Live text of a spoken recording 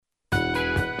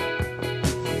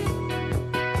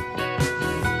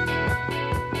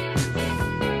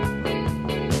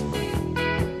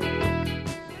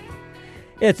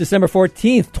It's December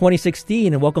 14th,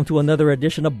 2016, and welcome to another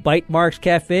edition of Bite Marks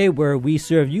Cafe, where we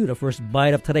serve you the first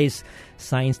bite of today's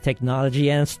science,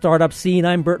 technology, and startup scene.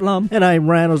 I'm Bert Lum. And I'm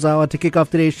Ryan Ozawa. To kick off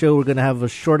today's show, we're going to have a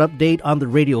short update on the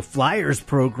Radio Flyers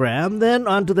program, then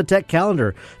on to the tech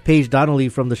calendar. Paige Donnelly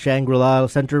from the Shangri-La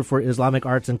Center for Islamic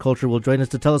Arts and Culture will join us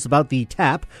to tell us about the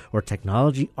TAP, or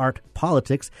Technology, Art,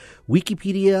 Politics,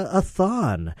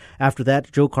 Wikipedia-a-thon. After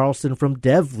that, Joe Carlson from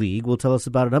Dev League will tell us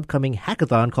about an upcoming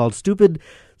hackathon called Stupid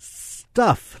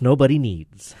Stuff Nobody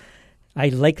Needs. I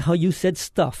like how you said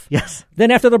stuff. Yes.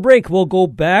 Then after the break, we'll go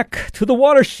back to the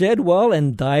watershed,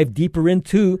 and dive deeper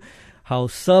into how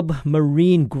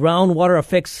submarine groundwater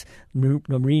affects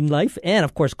marine life and,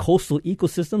 of course, coastal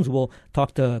ecosystems. We'll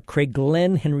talk to Craig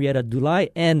Glenn, Henrietta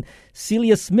Dulai, and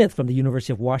Celia Smith from the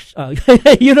University of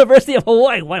University of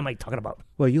Hawaii. What am I talking about?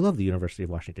 Well, you love the University of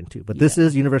Washington, too. But this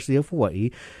is University of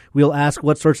Hawaii. We'll ask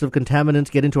what sorts of contaminants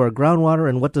get into our groundwater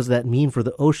and what does that mean for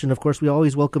the ocean. Of course, we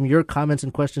always welcome your comments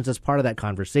and questions as part of that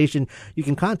conversation. You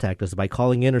can contact us by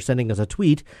calling in or sending us a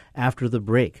tweet after the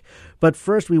break. But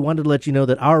first, we wanted to let you know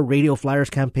that our Radio Flyers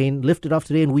campaign lifted off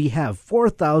today, and we have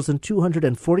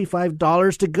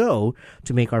 $4,245 to go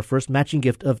to make our first matching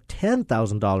gift of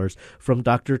 $10,000 from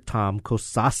Dr. Tom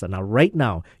Kosasa. Now, right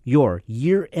now, your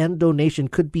year-end donation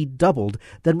could be doubled,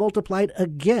 then multiplied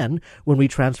again when we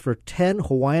transfer 10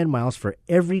 Hawaiian miles for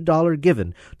every dollar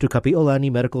given to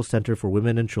Kapi'olani Medical Center for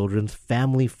Women and Children's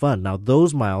Family Fund. Now,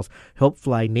 those miles help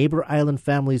fly neighbor island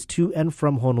families to and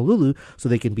from Honolulu so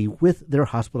they can be with their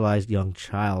hospitalized young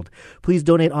child. Please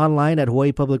donate online at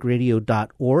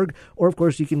hawaiipublicradio.org, or, of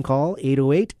course, you can call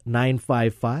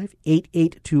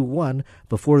 808-955-8821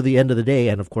 before the end of the day,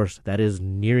 and, of course, that is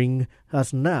nearing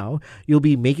us now. You'll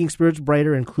be making spirits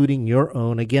brighter, including your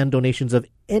own. Again, donations of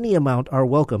any amount are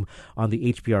welcome on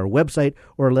the HPR website,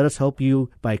 or let us help you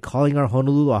by calling our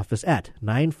Honolulu office at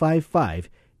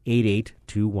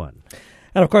 955-8821.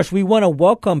 And, of course, we want to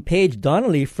welcome Paige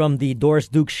Donnelly from the Doris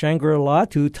Duke Shangri-La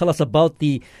to tell us about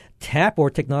the TAP, or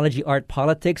Technology, Art,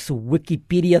 Politics,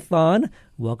 Wikipedia-thon.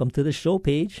 Welcome to the show,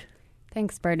 Paige.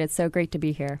 Thanks, Bert. It's so great to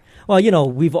be here. Well,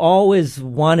 we've always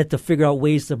wanted to figure out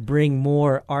ways to bring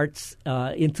more arts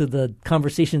into the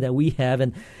conversation that we have.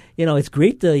 And, it's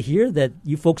great to hear that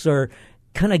you folks are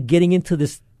kind of getting into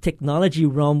this technology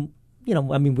realm,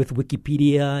 with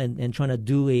Wikipedia and trying to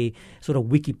do a sort of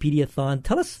Wikipedia-thon.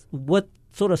 Tell us what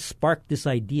sort of sparked this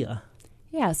idea.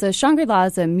 Yeah, so Shangri-La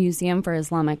is a museum for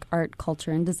Islamic art,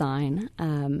 culture, and design,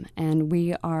 and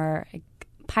we are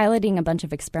piloting a bunch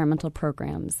of experimental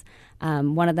programs,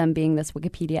 one of them being this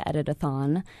Wikipedia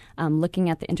Edit-a-thon, looking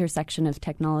at the intersection of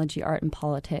technology, art, and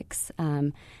politics.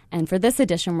 And for this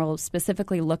edition, we'll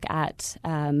specifically look at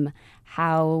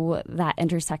how that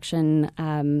intersection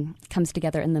comes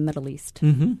together in the Middle East.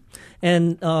 Mm-hmm.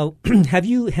 And have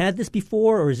you had this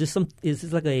before, or is this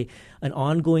like an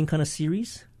ongoing kind of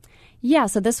series? Yeah,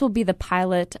 so this will be the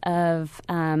pilot of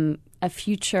a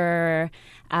future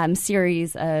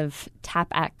series of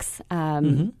TAPX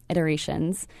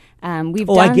iterations. I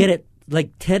get it,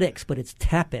 like TEDx, but it's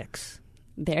TAPX.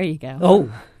 There you go.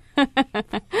 Oh.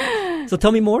 So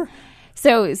tell me more.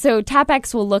 So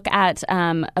TAPX will look at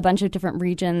a bunch of different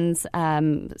regions,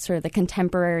 sort of the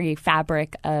contemporary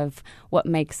fabric of what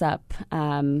makes up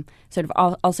sort of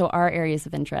also our areas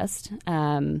of interest.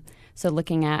 So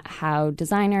looking at how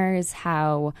designers,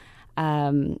 how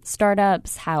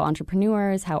startups, how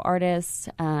entrepreneurs, how artists,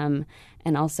 and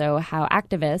also how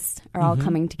activists are all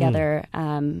coming together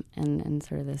and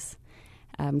sort of this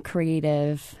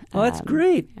creative. Oh, that's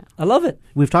great. Yeah. I love it.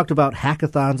 We've talked about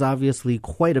hackathons, obviously,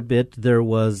 quite a bit. There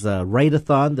was a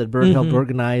write-a-thon that Bert helped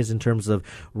organize in terms of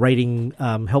writing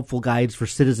helpful guides for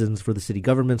citizens for the city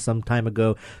government some time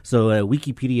ago. So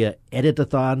Wikipedia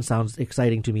Edit-a-thon sounds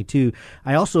exciting to me, too.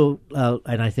 I also,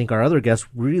 and I think our other guests,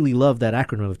 really love that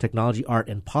acronym of technology, art,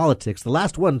 and politics. The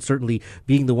last one certainly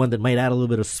being the one that might add a little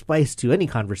bit of spice to any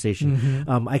conversation.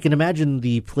 I can imagine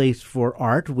the place for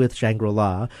art with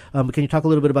Shangri-La. Can you talk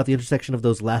a little bit about the intersection of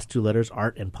those last two letters,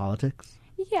 art and politics?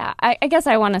 Yeah, I guess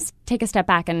I want to take a step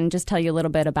back and just tell you a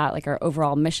little bit about our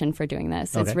overall mission for doing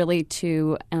this. Okay. It's really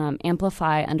to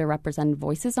amplify underrepresented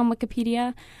voices on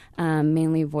Wikipedia,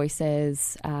 mainly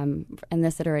voices in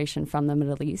this iteration from the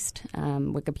Middle East.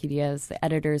 Wikipedia's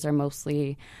editors are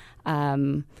mostly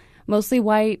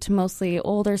white, mostly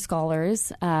older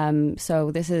scholars.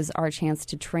 So this is our chance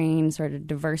to train sort of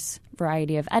diverse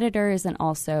variety of editors and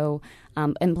also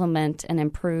implement and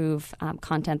improve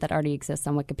content that already exists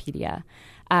on Wikipedia.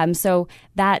 So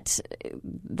that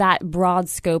broad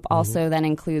scope also then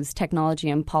includes technology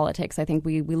and politics. I think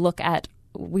we look at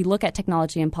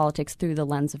technology and politics through the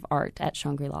lens of art at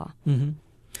Shangri-La. Mm-hmm.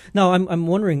 Now, I'm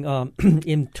wondering,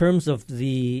 in terms of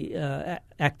the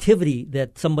activity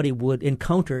that somebody would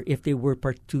encounter if they were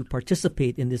to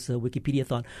participate in this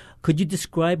Wikipedia-thon, could you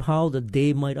describe how the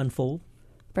day might unfold?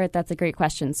 Bert, that's a great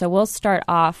question. So we'll start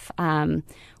off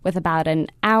with about an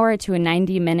hour to a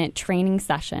 90-minute training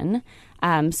session.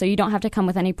 So you don't have to come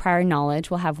with any prior knowledge.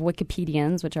 We'll have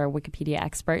Wikipedians, which are Wikipedia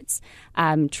experts,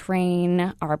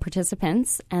 train our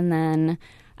participants, and then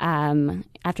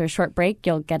after a short break,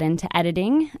 you'll get into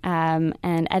editing,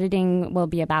 and editing will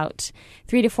be about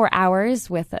 3 to 4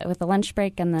 hours with a lunch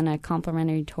break and then a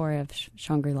complimentary tour of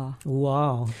Shangri-La.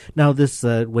 Wow. Now, this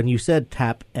when you said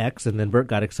TAPX, and then Bert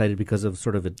got excited because of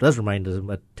sort of, it does remind us of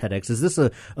TEDx. Is this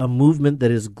a movement that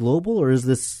is global, or is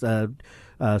this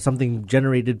something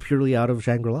generated purely out of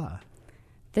Shangri-La?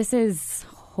 This is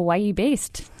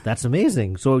Hawaii-based. That's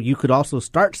amazing. So you could also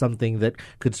start something that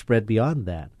could spread beyond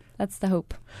that. That's the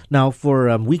hope. Now, for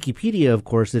Wikipedia, of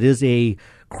course, it is a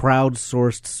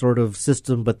crowdsourced sort of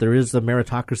system, but there is a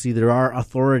meritocracy. There are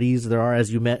authorities. There are,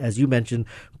 as you mentioned,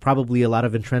 probably a lot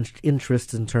of entrenched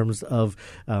interests in terms of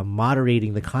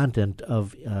moderating the content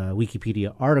of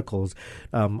Wikipedia articles.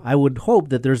 I would hope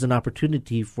that there's an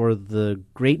opportunity for the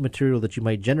great material that you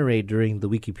might generate during the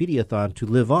Wikipedia-thon to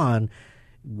live on,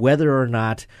 whether or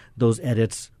not those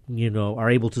edits are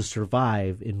able to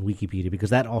survive in Wikipedia, because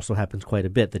that also happens quite a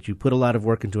bit, that you put a lot of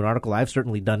work into an article. I've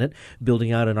certainly done it,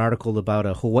 building out an article about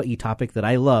a Hawaii topic that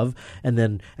I love, and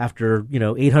then after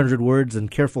 800 words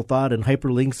and careful thought and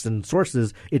hyperlinks and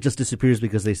sources, it just disappears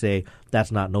because they say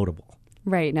that's not notable.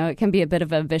 Right. No, it can be a bit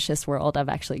of a vicious world. I've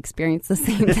actually experienced the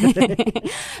same thing.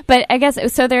 But I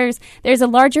guess, so there's a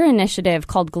larger initiative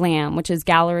called GLAM, which is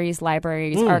galleries,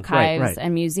 libraries, archives,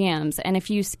 and museums. And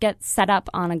if you get set up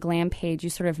on a GLAM page,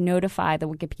 you sort of notify the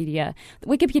Wikipedia.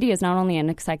 Wikipedia is not only an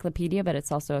encyclopedia, but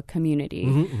it's also a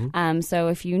community. So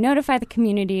if you notify the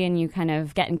community and you kind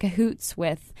of get in cahoots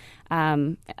with,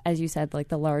 as you said, like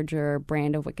the larger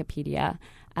brand of Wikipedia,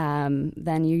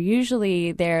 then you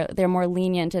usually they're more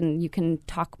lenient and you can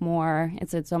talk more.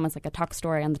 It's almost like a talk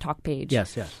story on the talk page.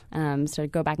 Yes. So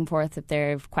go back and forth if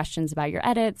there are questions about your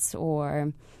edits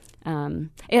or. And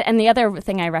the other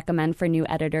thing I recommend for new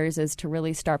editors is to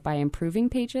really start by improving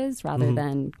pages rather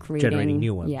than generating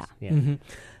new ones. Yeah.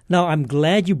 Now, I'm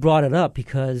glad you brought it up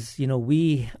because,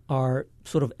 we are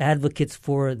sort of advocates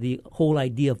for the whole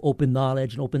idea of open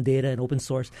knowledge and open data and open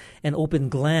source. And Open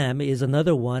GLAM is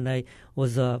another one. I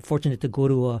was fortunate to go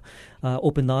to a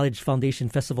Open Knowledge Foundation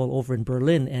festival over in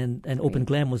Berlin, and Open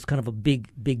GLAM was kind of a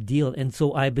big deal. And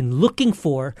so I've been looking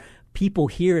for people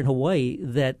here in Hawaii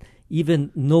that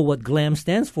even know what GLAM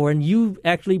stands for, and you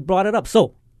actually brought it up.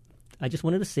 So I just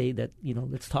wanted to say that,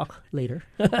 let's talk later.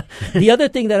 The other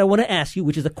thing that I want to ask you,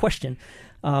 which is a question,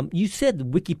 you said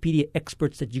Wikipedia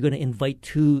experts that you're going to invite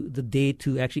to the day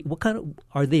to actually, what kind of,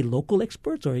 are they local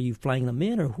experts, or are you flying them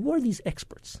in, or who are these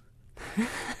experts?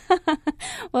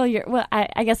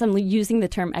 I guess I'm using the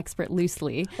term expert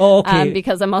loosely. Oh, okay.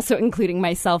 Because I'm also including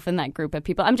myself in that group of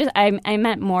people. I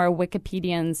meant more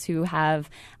Wikipedians who have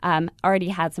already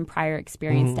had some prior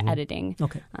experience to editing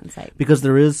on site. Because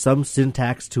there is some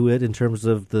syntax to it in terms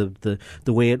of the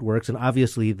way it works, and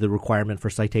obviously the requirement for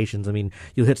citations. I mean,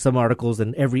 you'll hit some articles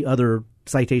and every other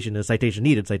citation is citation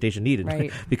needed,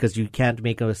 right. Because you can't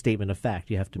make a statement of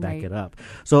fact. You have to back it up.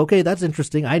 So, okay, that's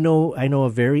interesting. I know a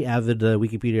very avid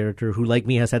Wikipedia editor who, like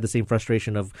me, has had the same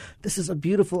frustration of, this is a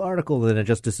beautiful article, and then it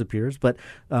just disappears. But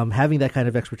having that kind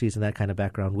of expertise and that kind of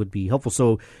background would be helpful.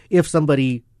 So if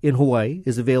somebody in Hawaii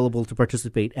is available to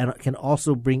participate and can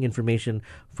also bring information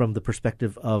from the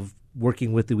perspective of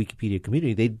working with the Wikipedia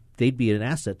community, they'd be an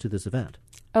asset to this event.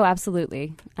 Oh,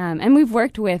 absolutely. And we've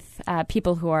worked with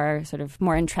people who are sort of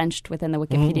more entrenched within the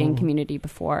Wikipedian community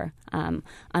before on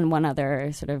one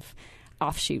other sort of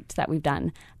offshoot that we've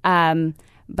done.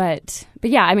 But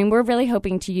yeah, I mean, we're really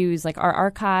hoping to use like our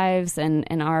archives and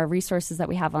our resources that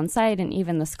we have on site, and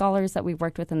even the scholars that we've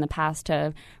worked with in the past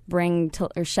to bring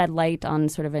or shed light on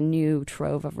sort of a new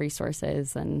trove of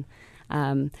resources. And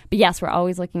but yes, we're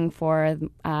always looking for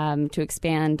to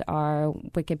expand our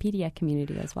Wikipedia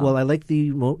community as well. Well, I like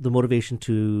the motivation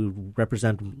to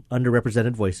represent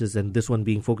underrepresented voices, and this one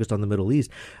being focused on the Middle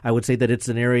East. I would say that it's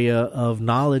an area of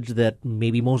knowledge that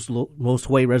maybe most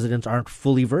Hawaii residents aren't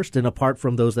fully versed in, apart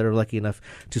from those that are lucky enough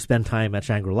to spend time at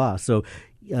Shangri-La. So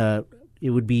it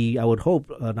would be, I would hope,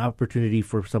 an opportunity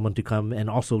for someone to come and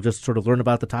also just sort of learn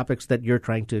about the topics that you're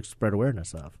trying to spread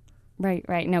awareness of.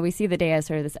 Right. No, we see the day as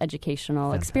sort of this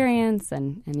educational experience,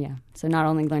 and yeah. So not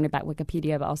only learn about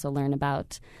Wikipedia, but also learn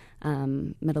about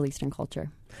Middle Eastern culture.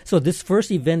 So this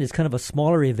first event is kind of a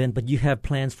smaller event, but you have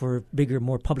plans for bigger,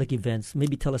 more public events.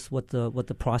 Maybe tell us what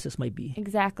the process might be.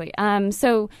 Exactly.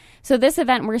 So this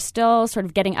event, we're still sort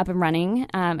of getting up and running.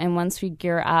 And once we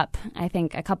gear up, I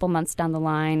think a couple months down the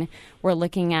line, we're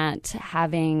looking at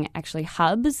having actually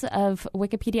hubs of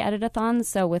Wikipedia editathons.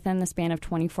 So within the span of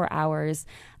 24 hours,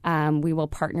 we will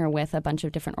partner with a bunch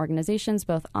of different organizations,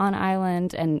 both on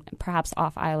island and perhaps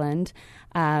off island,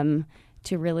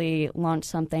 to really launch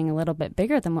something a little bit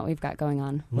bigger than what we've got going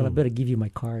on. Well, I better give you my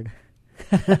card.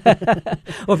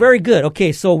 Well, very good.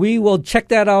 Okay, so we will check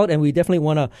that out, and we definitely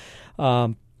want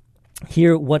to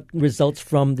hear what results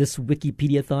from this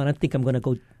Wikipedia-thon. I think I'm going to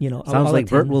go, Sounds I'll like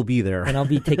Bert attend, will be there. and I'll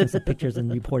be taking some pictures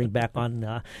and reporting back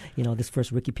on, this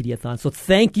first Wikipedia-thon. So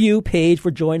thank you, Paige,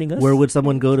 for joining us. Where would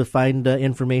someone go to find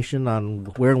information on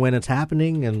where and when it's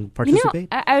happening and participate?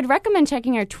 I would recommend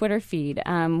checking our Twitter feed.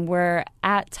 We're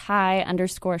at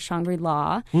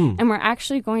Thai_Shangri-La, and we're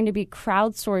actually going to be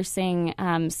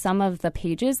crowdsourcing some of the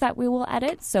pages that we will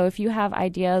edit. So if you have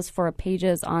ideas for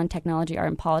pages on technology, art,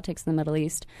 and politics in the Middle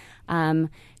East,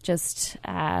 just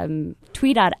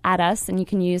tweet at us, and you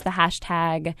can use the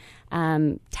hashtag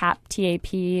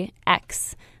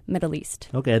TAPX Middle East.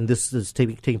 Okay, and this is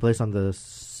taking place on the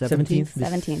 17th?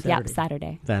 17th, yep,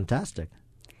 Saturday. Fantastic.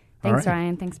 Thanks, All right.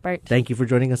 Ryan. Thanks, Bert. Thank you for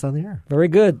joining us on the air. Very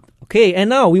good. Okay,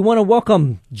 and now we want to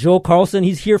welcome Joe Carlson.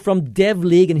 He's here from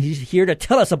DevLeague, and he's here to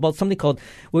tell us about something called,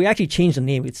 we actually changed the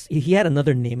name. He had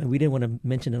another name, and we didn't want to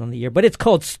mention it on the air, but it's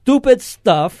called Stupid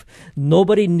Stuff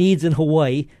Nobody Needs in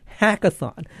Hawaii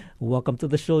Hackathon. Welcome to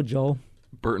the show, Joe.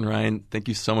 Bert and Ryan, thank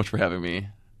you so much for having me.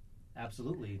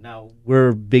 Absolutely. Now,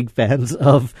 we're big fans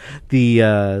of the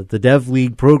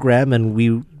DevLeague program, and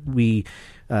we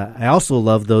I also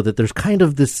love, though, that there's kind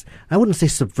of this, I wouldn't say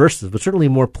subversive, but certainly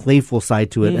more playful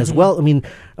side to it as well. I mean,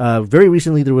 very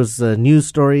recently there was a news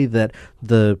story that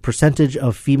the percentage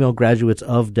of female graduates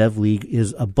of DevLeague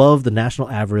is above the national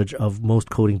average of most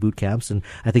coding boot camps, and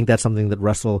I think that's something that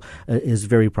Russell is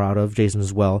very proud of, Jason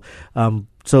as well.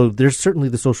 So there's certainly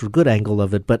the social good angle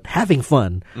of it, but having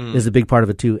fun is a big part of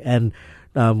it, too. And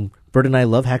Bert and I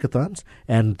love hackathons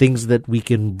and things that we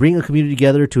can bring a community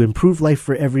together to improve life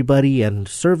for everybody and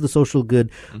serve the social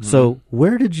good. So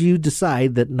where did you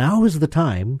decide that now is the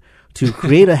time to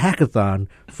create a hackathon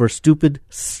for stupid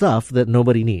stuff that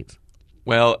nobody needs?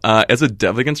 Well, as a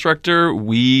DevLeague instructor,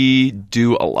 we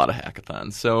do a lot of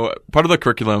hackathons. So part of the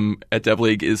curriculum at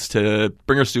DevLeague is to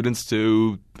bring our students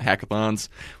to hackathons.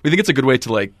 We think it's a good way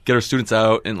to get our students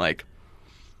out and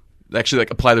actually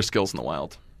apply their skills in the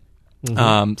wild.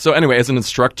 So anyway, as an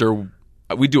instructor,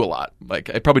 we do a lot. I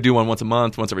probably do one once a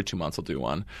month, once every 2 months I'll do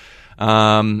one.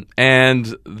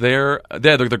 And they're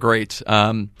great.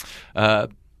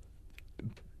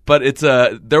 But it's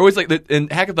they're always in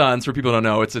hackathons, for people who don't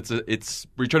know, it's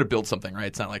where you try to build something, right?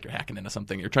 It's not like you're hacking into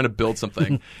something. You're trying to build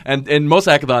something. and most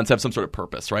hackathons have some sort of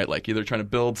purpose, right? Like either trying to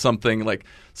build something like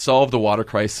solve the water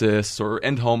crisis or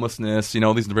end homelessness, these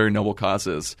are very noble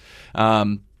causes.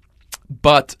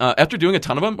 But after doing a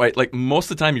ton of them, right, most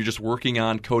of the time you're just working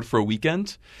on code for a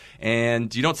weekend,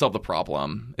 and you don't solve the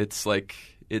problem. It's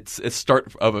it's a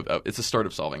start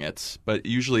of solving it, but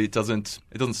usually it doesn't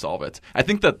solve it. I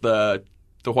think that the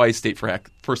Hawaii State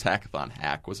first hackathon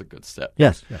hack was a good step.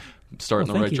 Yes. Start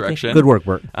in the right direction. Good work,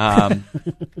 Bert.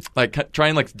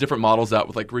 Trying different models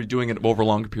out with redoing it over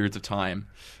longer periods of time.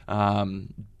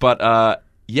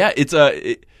 It's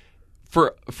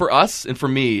for us and for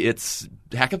me, it's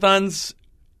hackathons.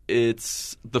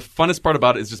 It's the funnest part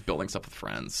about it is just building stuff with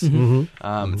friends. It's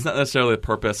not necessarily the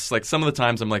purpose. Some of the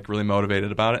times I'm really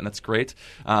motivated about it, and that's great.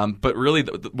 But really,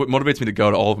 what motivates me to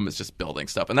go to all of them is just building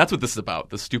stuff, and that's what this is about.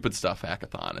 The Stupid Stuff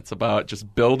Hackathon. It's about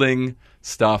just building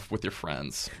stuff with your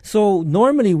friends. So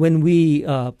normally when we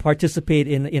participate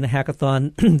in a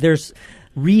hackathon, there's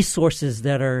resources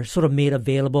that are sort of made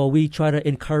available. We try to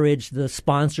encourage the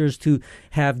sponsors to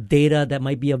have data that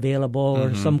might be available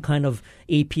or some kind of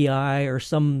API or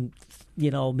some,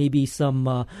 maybe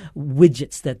some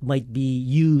widgets that might be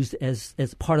used as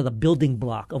part of the building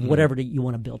block of whatever that you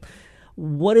want to build.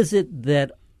 What is it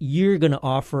that you're going to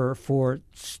offer for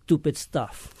stupid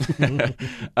stuff?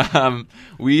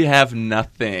 We have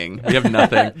nothing.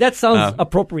 That sounds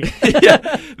appropriate.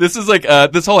 Yeah, this is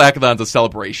this whole hackathon's a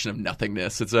celebration of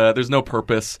nothingness. It's there's no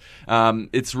purpose.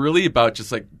 It's really about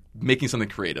just making something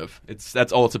creative.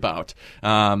 That's all it's about.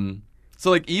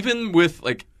 So even with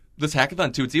this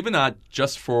hackathon too, it's even not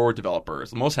just for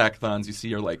developers. Most hackathons you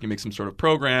see are you make some sort of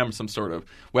program or some sort of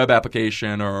web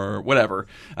application or whatever.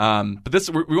 But this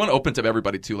we want to open to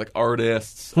everybody too,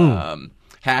 artists,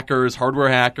 hackers, hardware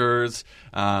hackers,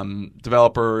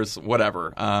 developers,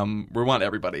 whatever. We want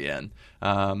everybody in.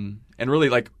 And really,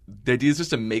 like, the idea is just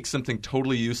to make something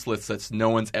totally useless that's no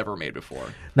one's ever made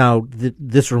before. Now,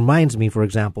 this reminds me, for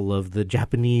example, of the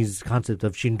Japanese concept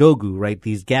of shindogu, right?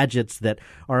 These gadgets that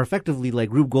are effectively like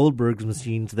Rube Goldberg's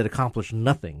machines that accomplish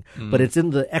nothing. But it's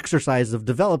in the exercise of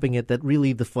developing it that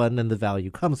really the fun and the value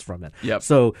comes from it. Yep.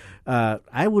 So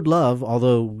I would love,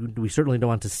 although we certainly don't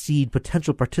want to seed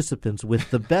potential participants with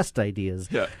the best ideas,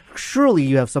 surely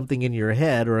you have something in your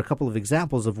head or a couple of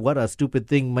examples of what a stupid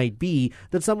thing might be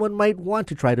that someone might want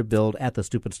to try to build at the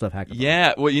Stupid Stuff Hackathon.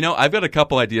 Yeah, well, I've got a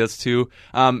couple ideas too.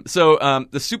 The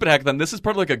Stupid Hackathon, this is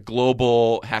part of like a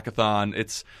global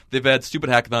hackathon. They've had Stupid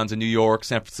Hackathons in New York,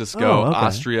 San Francisco,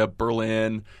 Austria,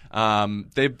 Berlin,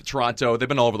 Toronto. They've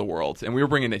been all over the world, and we were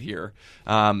bringing it here.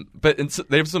 But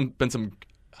they've been some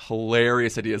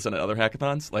hilarious ideas on other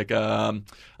hackathons, like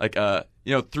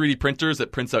 3D printers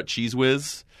that prints out Cheese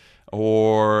Whiz.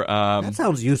 Or that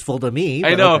sounds useful to me.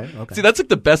 I know. Okay. See, that's like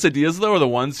the best ideas though are the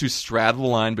ones who straddle the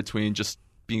line between just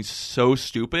being so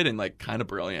stupid and like kind of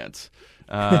brilliant.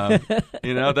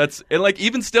 That's and like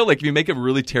even still, like if you make a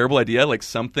really terrible idea, like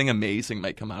something amazing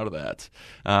might come out of that.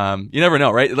 You never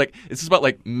know, right? Like it's just about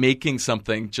like making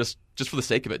something just for the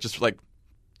sake of it, just for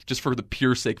the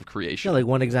pure sake of creation. Yeah, like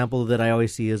one example that I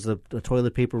always see is a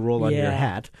toilet paper roll on your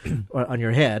hat or on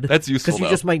your head. That's useful because you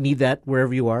just might need that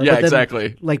wherever you are. Yeah, but then,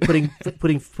 exactly. Like putting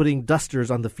dusters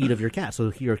on the feet of your cat,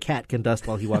 so your cat can dust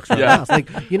while he walks around the house. Like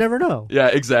you never know. Yeah,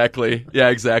 exactly.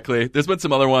 There's been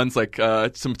some other ones like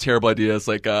some terrible ideas,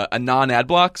 like a non-ad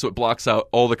block, so it blocks out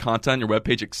all the content on your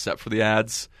webpage except for the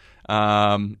ads. What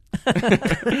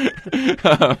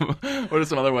are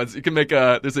some other ones? You can make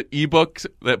there's an ebook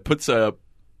that puts a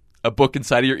book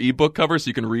inside of your ebook cover so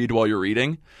you can read while you're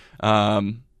reading.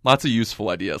 Lots of useful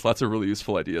ideas. Lots of really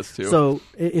useful ideas, too. So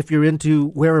if you're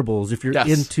into wearables, if you're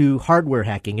into hardware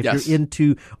hacking, if you're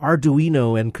into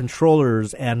Arduino and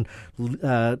controllers and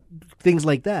things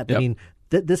like that, I mean,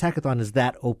 this hackathon is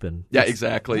that open. Yeah,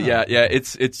 exactly. Yeah.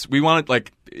 It's we want it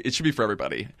like it should be for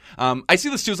everybody. I see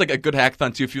this too as like a good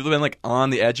hackathon too. If you've been like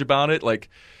on the edge about it, like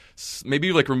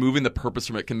maybe like removing the purpose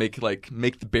from it can make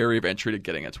the barrier of entry to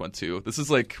getting into one too. This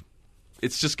is like.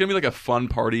 It's just going to be like a fun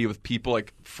party with people,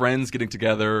 like friends getting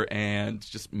together and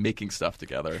just making stuff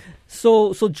together.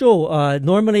 So Joe,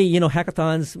 normally,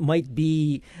 hackathons might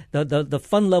be, the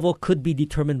fun level could be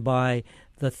determined by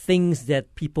the things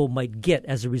that people might get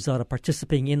as a result of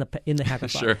participating in the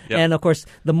hackathon. Sure. Yep. And of course,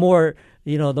 the more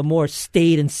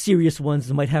staid and serious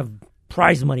ones might have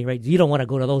prize money, right? You don't want to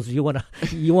go to those. You want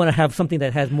to have something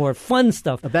that has more fun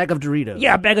stuff. A bag of Doritos.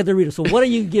 Yeah, a bag of Doritos. So what are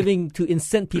you giving to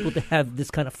incent people to have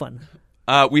this kind of fun?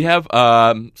 We have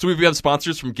we have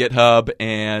sponsors from GitHub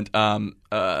and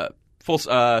GitHub,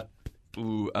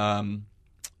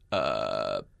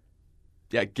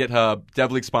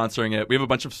 DevLeague sponsoring it. We have a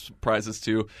bunch of prizes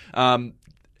too.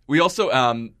 We also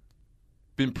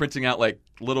been printing out like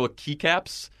little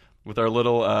keycaps with our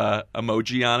little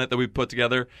emoji on it that we put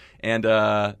together, and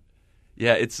the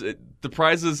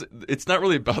prizes. It's not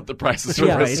really about the prizes for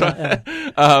this,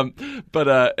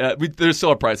 but there's still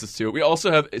our prizes too. We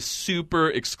also have super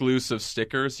exclusive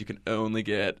stickers you can only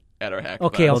get at our hackathon.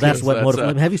 Okay, well, that's what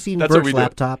motivates. Have you seen Bert's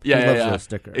laptop? Yeah, he loves those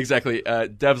stickers. Exactly.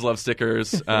 Devs love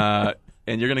stickers, and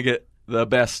you're gonna get the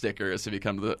best stickers if you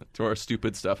come to our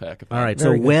Stupid Stuff Hackathon. All right.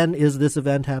 So when is this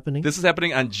event happening? This is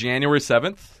happening on January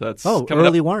 7th. That's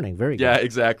early warning. Very good. Yeah,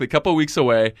 exactly. A couple of weeks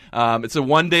away. It's a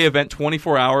one-day event,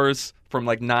 24 hours from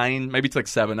like 9, maybe to like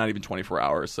 7, not even 24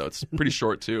 hours. So it's pretty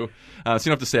short too. So you don't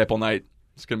have to stay up all night.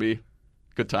 It's going to be a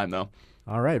good time though.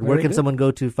 All right. Where can someone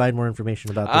go to find more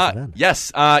information about this event?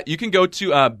 Yes. You can go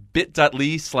to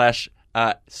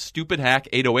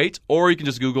bit.ly/StupidHack808, or you can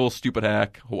just Google Stupid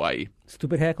Hack Hawaii.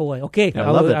 Stupid Hack Hawaii. Okay, I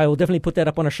love it. I will definitely put that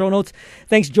up on our show notes.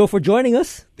 Thanks, Joe, for joining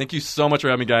us. Thank you so much for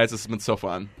having me, guys. This has been so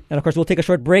fun. And, of course, we'll take a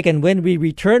short break, and when we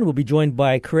return, we'll be joined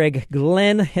by Craig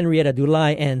Glenn, Henrietta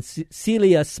Dulai, and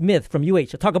Celia Smith from UH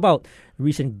to talk about a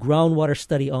recent groundwater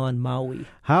study on Maui.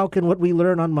 How can what we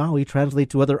learn on Maui translate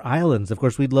to other islands? Of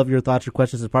course, we'd love your thoughts or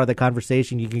questions as part of the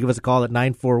conversation. You can give us a call at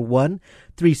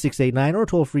 941-3689 or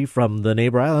toll free from the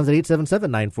neighbor islands at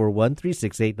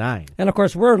 877-941-3689. And, of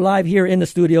course, we're live here in the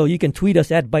studio. You can tweet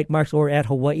us at Bytemarks or at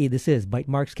Hawaii. This is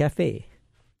Bytemarks Cafe.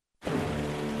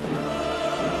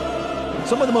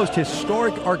 Some of the most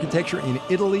historic architecture in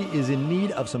Italy is in need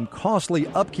of some costly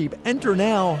upkeep. Enter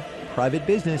now private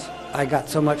business. I got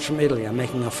so much from Italy. I'm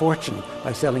making a fortune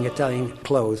by selling Italian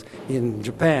clothes in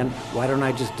Japan. Why don't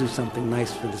I just do something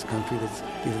nice for this country that's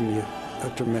giving me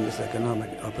a tremendous economic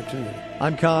opportunity?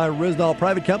 I'm Kai Rizdal.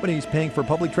 Private companies paying for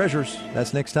public treasures.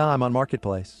 That's next time on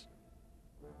Marketplace.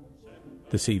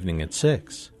 This evening at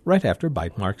 6, right after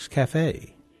Bytemarks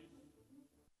Cafe.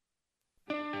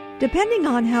 Depending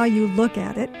on how you look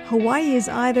at it, Hawaii is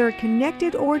either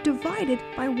connected or divided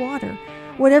by water.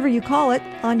 Whatever you call it,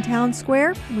 on Town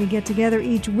Square, we get together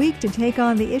each week to take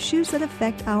on the issues that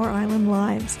affect our island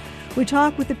lives. We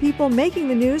talk with the people making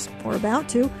the news, or about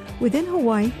to, within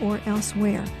Hawaii or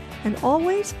elsewhere. And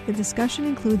always, the discussion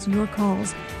includes your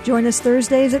calls. Join us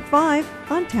Thursdays at 5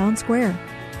 on Town Square.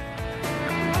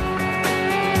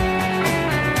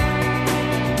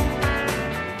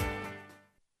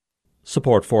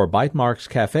 Support for Bytemarks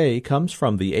Cafe comes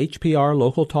from the HPR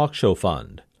Local Talk Show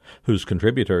Fund, whose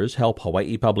contributors help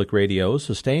Hawaii Public Radio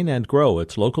sustain and grow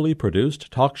its locally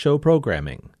produced talk show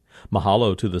programming.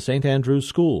 Mahalo to the St. Andrews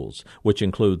Schools, which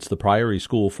includes the Priory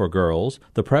School for Girls,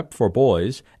 the Prep for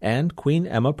Boys, and Queen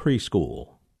Emma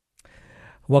Preschool.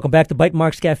 Welcome back to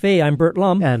Bytemarks Cafe. I'm Bert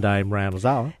Lum. And I'm Ram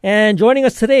Ozawa. And joining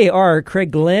us today are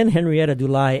Craig Glenn, Henrietta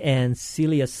Dulai, and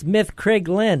Celia Smith. Craig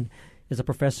Glenn is a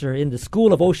professor in the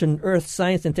School of Ocean, Earth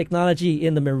Science, and Technology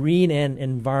in the Marine and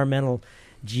Environmental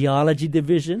Geology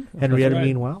Division. Henrietta,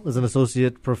 meanwhile, is an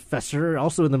associate professor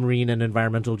also in the Marine and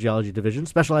Environmental Geology Division,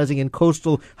 specializing in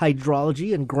coastal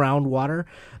hydrology and groundwater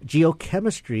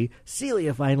geochemistry.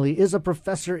 Celia, finally, is a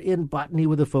professor in botany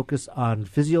with a focus on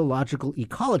physiological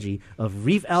ecology of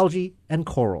reef algae and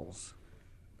corals.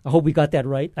 I hope we got that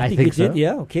right. I think you so. did.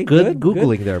 Yeah, okay, Good good.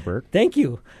 Googling there, Bert. Thank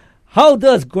you. How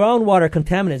does groundwater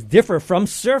contaminants differ from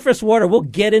surface water? We'll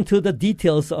get into the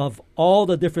details of all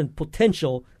the different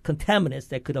potential contaminants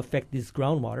that could affect this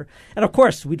groundwater. And, of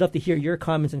course, we'd love to hear your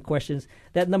comments and questions.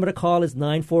 That number to call is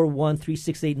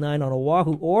 941-3689 on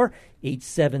Oahu or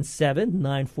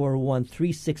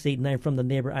 877-941-3689 from the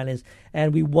neighbor islands.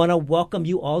 And we want to welcome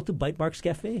you all to Bytemarks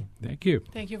Cafe. Thank you.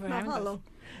 Thank you for having us.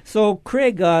 So,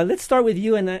 Craig, let's start with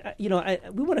you. And, we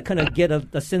want to kind of get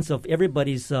a sense of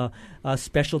everybody's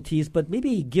specialties, but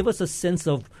maybe give us a sense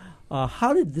of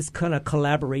how did this kind of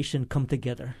collaboration come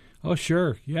together? Oh,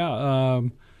 sure. Yeah.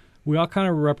 We all kind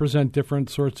of represent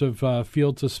different sorts of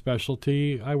fields of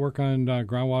specialty. I work on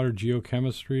groundwater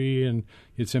geochemistry and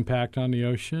its impact on the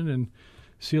ocean, and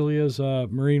Celia's a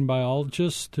marine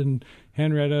biologist, and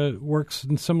Henrietta works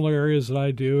in similar areas that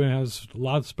I do and has a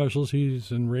lot of specialties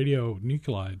in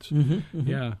radionuclides.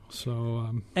 Yeah, so...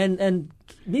 And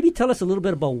maybe tell us a little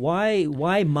bit about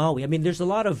why Maui. I mean, there's a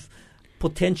lot of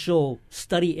potential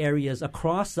study areas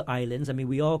across the islands. I mean,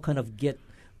 we all kind of get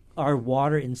our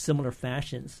water in similar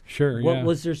fashions. Sure, yeah.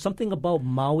 Was there something about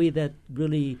Maui that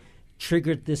really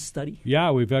triggered this study?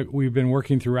 Yeah, we've been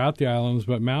working throughout the islands,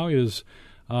 but Maui has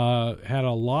had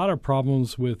a lot of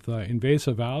problems with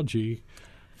invasive algae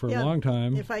for a long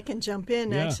time. If I can jump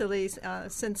in, actually,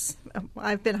 since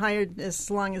I've been hired as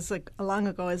long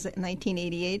ago as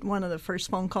 1988, one of the first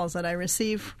phone calls that I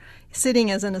received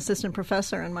sitting as an assistant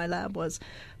professor in my lab was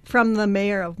from the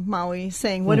mayor of Maui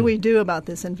saying, what do we do about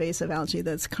this invasive algae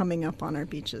that's coming up on our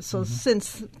beaches? So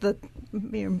since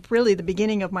really the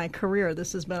beginning of my career,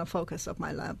 this has been a focus of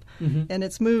my lab. And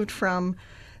it's moved from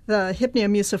the Hypnea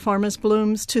muciformis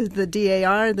blooms to the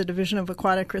DAR, the Division of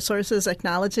Aquatic Resources,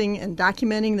 acknowledging and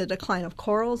documenting the decline of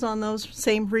corals on those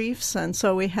same reefs. And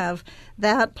so we have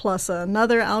that plus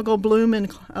another algal bloom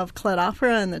of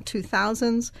Cladophora in the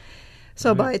 2000s.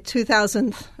 So by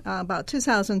about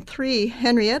 2003,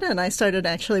 Henrietta and I started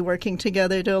actually working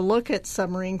together to look at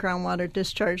submarine groundwater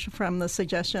discharge from the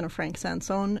suggestion of Frank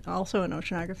Sansone, also in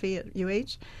oceanography at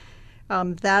UH.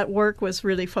 That work was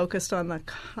really focused on the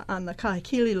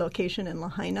Kahekili location in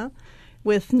Lahaina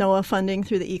with NOAA funding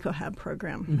through the EcoHab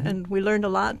program. And we learned a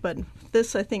lot, but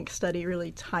this, I think, study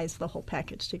really ties the whole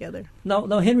package together. Now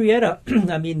Henrietta,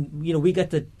 I mean, we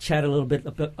got to chat a little bit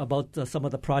about some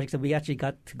of the projects, and we actually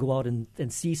got to go out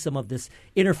and see some of this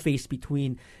interface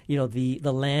between, the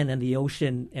land and the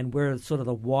ocean and where sort of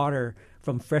the water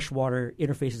from freshwater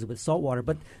interfaces with saltwater.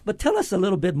 But tell us a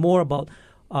little bit more about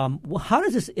how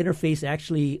does this interface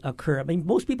actually occur? I mean,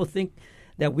 most people think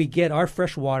that we get our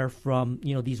fresh water from,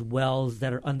 these wells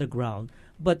that are underground.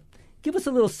 But give us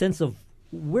a little sense of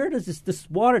where does this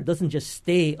water doesn't just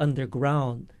stay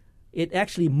underground. It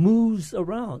actually moves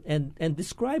around and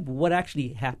describe what actually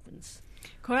happens.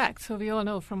 Correct. So we all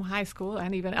know from high school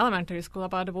and even elementary school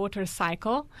about the water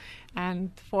cycle.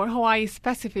 And for Hawaii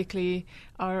specifically,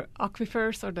 our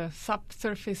aquifers or the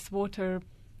subsurface water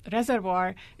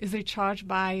reservoir is recharged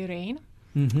by rain.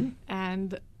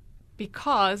 And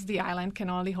because the island can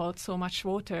only hold so much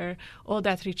water, all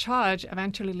that recharge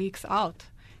eventually leaks out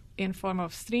in form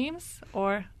of streams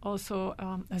or also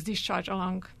as discharge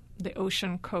along the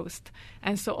ocean coast.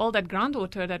 And so all that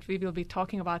groundwater that we will be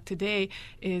talking about today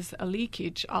is a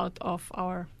leakage out of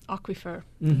our aquifer,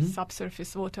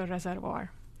 subsurface water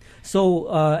reservoir. So,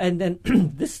 and then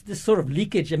this sort of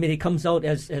leakage, I mean, it comes out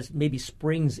as maybe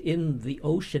springs in the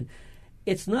ocean.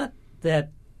 It's not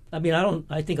that, I mean,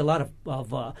 I think a lot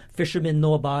of fishermen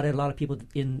know about it. A lot of people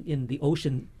in the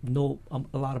ocean know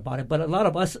a lot about it. But a lot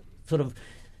of us sort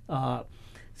of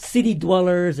city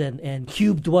dwellers and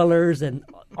cube dwellers and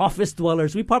office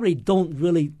dwellers, we probably don't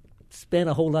really spend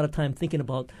a whole lot of time thinking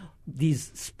about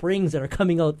these springs that are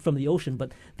coming out from the ocean,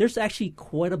 but there's actually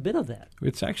quite a bit of that.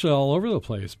 It's actually all over the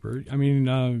place, Bert. I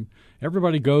mean,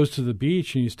 everybody goes to the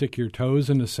beach and you stick your toes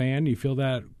in the sand. You feel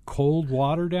that cold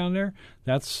water down there.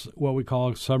 That's what we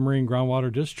call submarine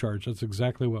groundwater discharge. That's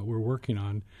exactly what we're working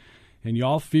on. And you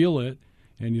all feel it,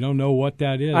 and you don't know what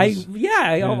that is. I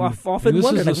often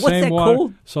wonder, like, what's that water.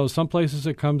 cold? So some places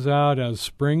it comes out as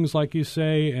springs, like you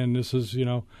say, and this is,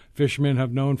 fishermen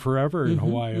have known forever in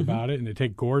Hawaii about it, and they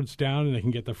take gourds down and they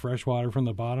can get the fresh water from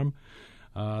the bottom.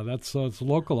 It's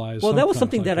localized. Well, that was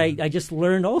something that I just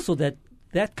learned also, that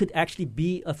could actually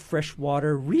be a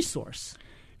freshwater resource.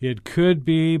 It could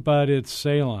be, but it's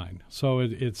saline, so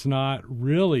it's not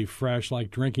really fresh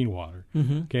like drinking water.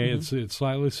 It's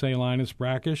slightly saline. It's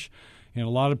brackish, and a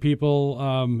lot of people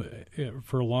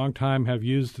for a long time have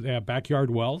used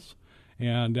backyard wells,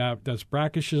 and that's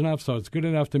brackish enough, so it's good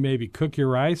enough to maybe cook your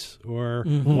rice or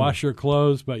wash your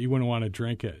clothes, but you wouldn't want to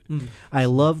drink it. I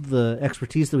love the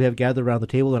expertise that we have gathered around the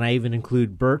table, and I even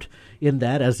include Bert in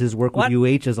that, as his work with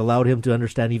UH has allowed him to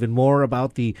understand even more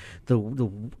about the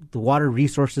water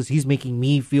resources. He's making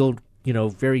me feel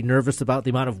very nervous about the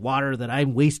amount of water that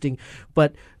I'm wasting.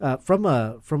 But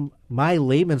from my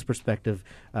layman's perspective,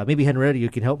 maybe Henrietta, you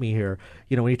can help me here.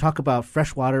 When you talk about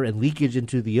fresh water and leakage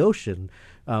into the ocean,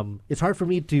 it's hard for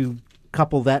me to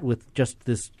couple that with just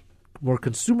this more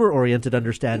consumer-oriented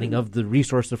understanding of the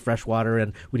resource of fresh water,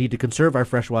 and we need to conserve our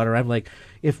fresh water. I'm like,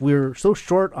 if we're so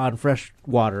short on fresh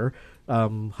water,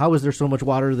 how is there so much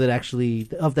water that actually,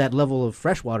 of that level of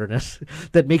fresh waterness,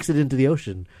 that makes it into the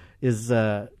ocean? Is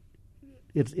it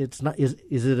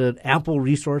an ample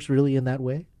resource really in that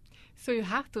way? So you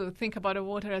have to think about the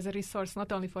water as a resource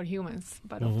not only for humans,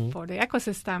 but for the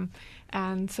ecosystem.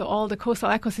 And so all the coastal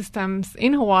ecosystems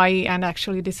in Hawaii, and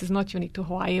actually this is not unique to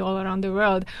Hawaii, all around the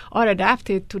world, are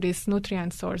adapted to this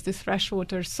nutrient source, this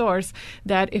freshwater source,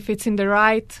 that if it's in the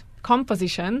right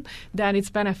composition, then it's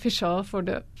beneficial for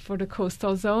the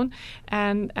coastal zone.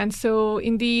 And so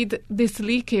indeed this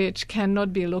leakage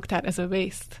cannot be looked at as a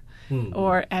waste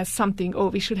or as something,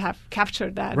 we should have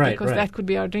captured that because that could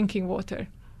be our drinking water.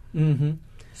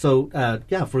 So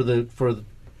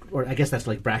or I guess that's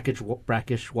like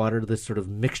brackish water, this sort of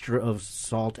mixture of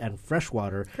salt and fresh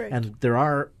water. Correct. And there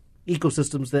are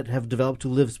ecosystems that have developed to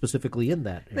live specifically in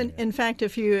that area. In fact,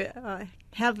 if you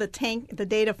have the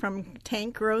data from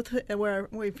tank growth, where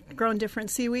we've grown different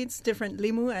seaweeds, different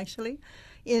limu actually,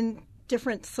 in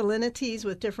different salinities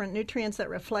with different nutrients that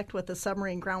reflect what the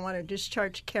submarine groundwater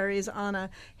discharge carries on a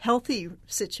healthy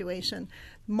situation.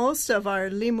 Most of our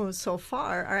limus so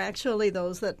far are actually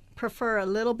those that prefer a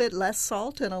little bit less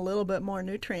salt and a little bit more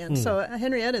nutrients. So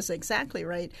Henrietta is exactly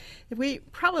right. We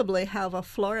probably have a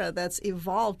flora that's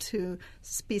evolved to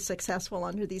be successful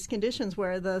under these conditions,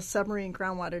 where the submarine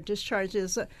groundwater discharge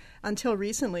is, until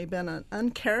recently, been an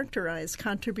uncharacterized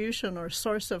contribution or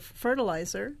source of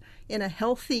fertilizer in a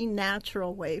healthy,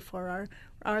 natural way for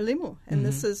our limu. And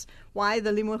this is why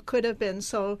the limu could have been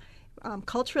so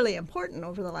culturally important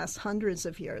over the last hundreds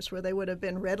of years, where they would have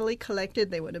been readily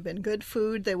collected, they would have been good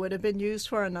food, they would have been used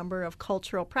for a number of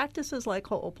cultural practices like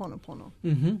ho'oponopono.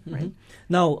 Right?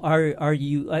 Now, are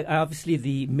you obviously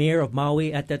the mayor of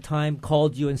Maui at that time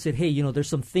called you and said, hey, there's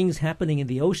some things happening in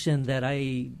the ocean that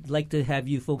I'd like to have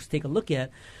you folks take a look at,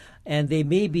 and they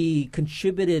may be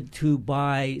contributed to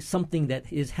by something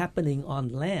that is happening on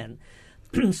land.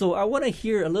 So I want to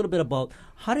hear a little bit about,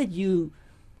 how did you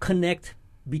connect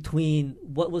between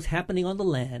what was happening on the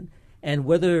land and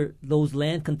whether those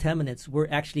land contaminants were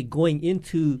actually going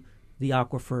into the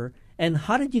aquifer, and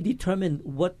how did you determine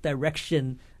what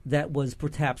direction that was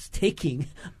perhaps taking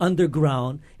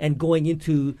underground and going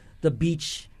into the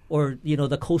beach or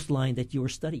the coastline that you were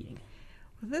studying?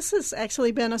 This has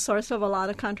actually been a source of a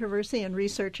lot of controversy and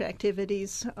research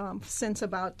activities since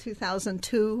about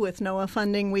 2002. With NOAA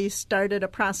funding, we started a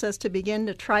process to begin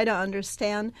to try to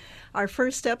understand. Our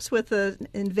first steps with the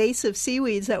invasive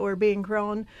seaweeds that were being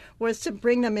grown was to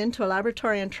bring them into a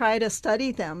laboratory and try to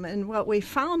study them. And what we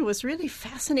found was really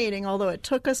fascinating, although it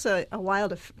took us a while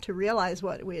to realize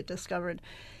what we had discovered.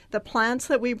 the plants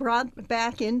that we brought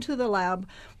back into the lab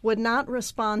would not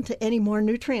respond to any more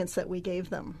nutrients that we gave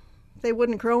them. They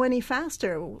wouldn't grow any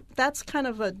faster. That's kind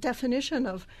of a definition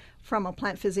of, from a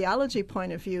plant physiology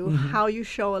point of view, how you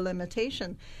show a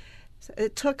limitation. So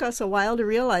it took us a while to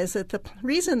realize that the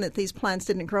reason that these plants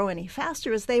didn't grow any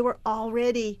faster is they were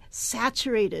already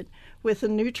saturated with the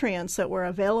nutrients that were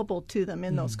available to them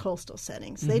in those coastal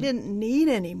settings. They didn't need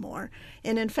any more.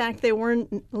 And in fact, they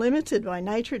weren't limited by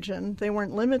nitrogen. They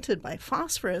weren't limited by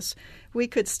phosphorus. We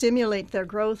could stimulate their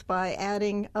growth by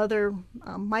adding other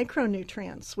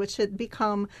micronutrients, which had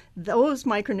become, those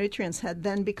micronutrients had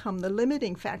then become the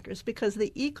limiting factors because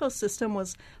the ecosystem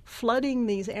was flooding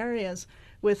these areas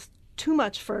with too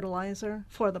much fertilizer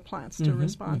for the plants to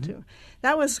respond to.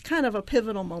 That was kind of a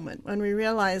pivotal moment when we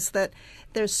realized that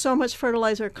there's so much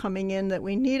fertilizer coming in that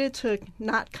we needed to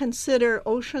not consider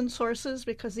ocean sources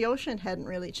because the ocean hadn't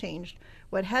really changed.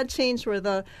 What had changed were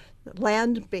the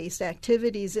land-based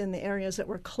activities in the areas that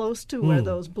were close to where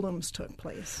those blooms took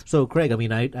place. So, Craig, I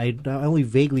mean, I only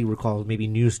vaguely recall maybe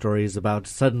news stories about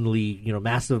suddenly,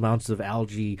 massive amounts of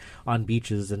algae on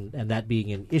beaches and that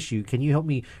being an issue. Can you help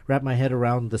me wrap my head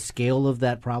around the scale of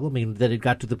that problem? I mean, that it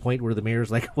got to the point where the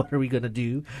mayor's like, what are we going to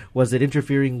do? Was it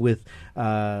interfering with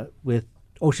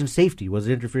ocean safety? Was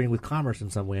it interfering with commerce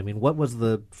in some way? I mean, what was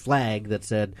the flag that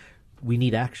said we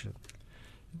need action?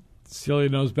 Celia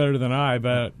knows better than I,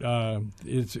 but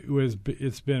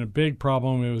it's been a big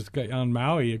problem. It was on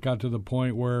Maui. It got to the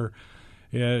point where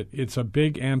it's a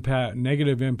big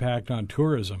negative impact on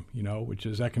tourism, which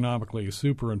is economically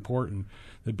super important.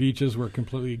 The beaches were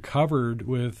completely covered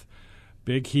with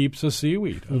big heaps of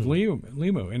seaweed, of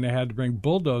limu, and they had to bring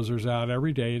bulldozers out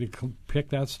every day to pick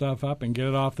that stuff up and get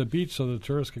it off the beach so the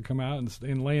tourists could come out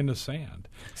and lay in the sand.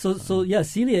 So yeah,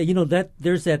 Celia, that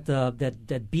there's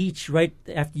that beach right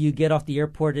after you get off the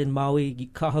airport in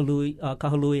Maui,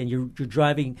 Kahului, and you're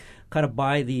driving kind of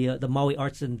by the Maui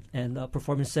Arts and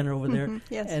Performance Center over there.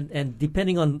 Yes. And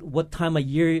depending on what time of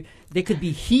year, there could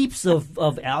be heaps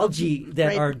of algae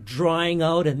that are drying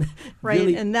out and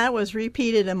really. And that was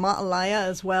repeated in Ma'alaya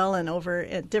as well, and over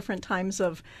at different times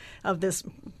of this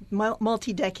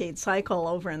multi-decade cycle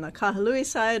over in the Kahului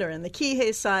side or in the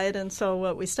Kihei side. And so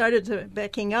what we started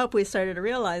to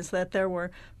realize that there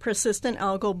were persistent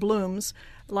algal blooms,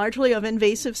 largely of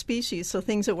invasive species, so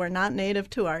things that were not native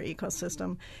to our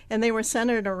ecosystem. And they were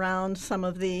centered around some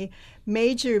of the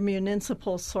major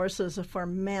municipal sources for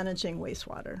managing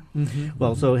wastewater.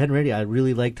 Well, so Henrietta, I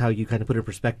really liked how you kind of put in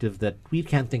perspective that we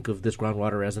can't think of this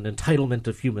groundwater as an entitlement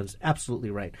of humans.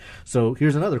 Absolutely right. So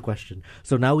here's another question.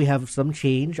 So now we have some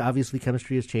change. Obviously,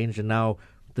 chemistry has changed, and now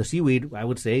the seaweed, I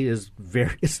would say, is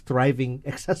thriving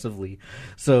excessively.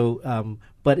 So,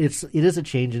 but it is a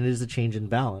change, and it is a change in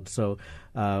balance. So,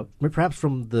 perhaps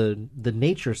from the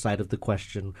nature side of the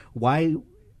question, why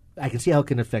I can see how it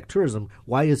can affect tourism.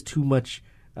 Why is too much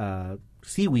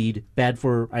seaweed bad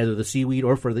for either the seaweed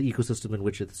or for the ecosystem in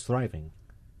which it's thriving?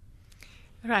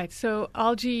 Right. So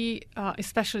algae,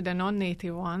 especially the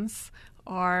non-native ones,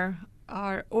 are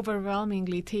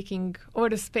overwhelmingly taking over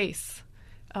the space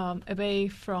away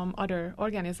from other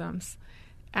organisms.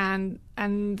 And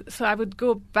so I would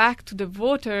go back to the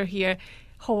water here.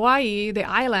 Hawaii, the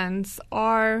islands,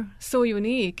 are so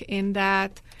unique in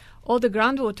that all the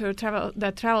groundwater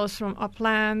that travels from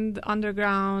upland,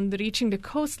 underground, reaching the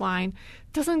coastline,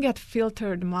 doesn't get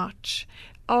filtered much.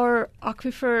 Our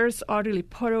aquifers are really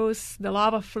porous. The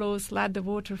lava flows let the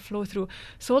water flow through.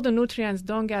 So all the nutrients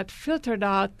don't get filtered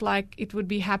out like it would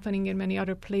be happening in many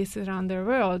other places around the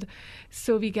world.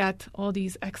 So we get all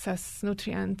these excess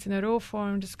nutrients in a raw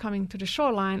form just coming to the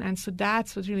shoreline. And so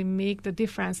that's what really makes the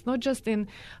difference, not just in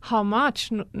how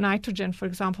much nitrogen, for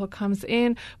example, comes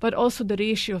in, but also the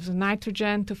ratio of the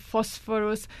nitrogen to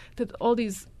phosphorus, that all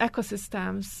these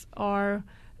ecosystems are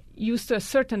used to a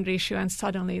certain ratio and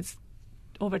suddenly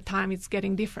over time, it's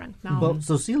getting different now. Well,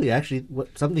 so Celia, actually,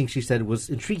 something she said was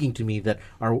intriguing to me, that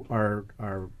our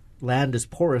land is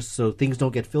porous, so things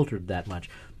don't get filtered that much.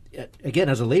 Again,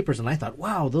 as a layperson, I thought,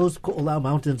 wow, those Ko'olau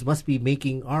Mountains must be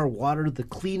making our water the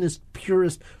cleanest,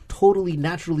 purest, totally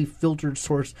naturally filtered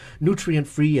source,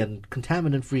 nutrient-free and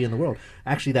contaminant-free in the world.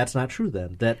 Actually, that's not true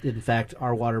then, that, in fact,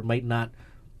 our water might not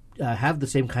have the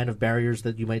same kind of barriers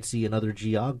that you might see in other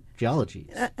geologies.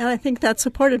 And I think that's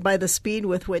supported by the speed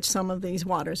with which some of these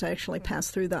waters actually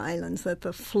pass through the islands, that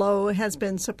the flow has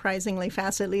been surprisingly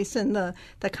fast, at least in the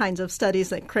kinds of studies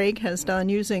that Craig has done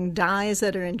using dyes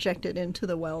that are injected into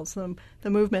the wells. The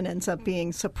movement ends up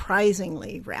being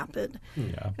surprisingly rapid.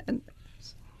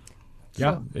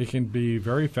 Yeah. It can be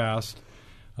very fast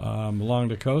along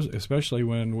the coast, especially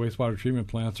when wastewater treatment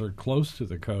plants are close to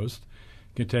the coast.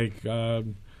 It can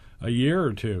take a year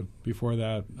or two before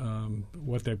that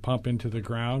what they pump into the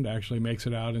ground actually makes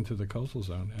it out into the coastal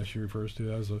zone, as she refers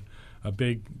to as a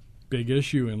big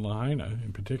issue in Lahaina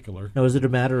in particular. Now, is it a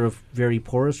matter of very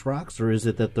porous rocks, or is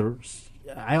it that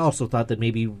I also thought that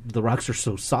maybe the rocks are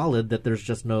so solid that there's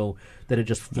just that it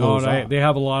just flows off. They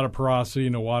have a lot of porosity,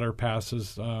 and the water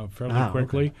passes fairly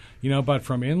quickly. Okay. But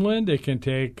from inland, it can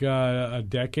take a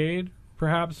decade,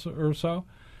 perhaps, or so.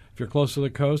 If you're close to the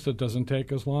coast, it doesn't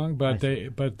take as long, but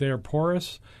they're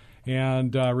porous.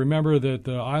 And remember that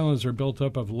the islands are built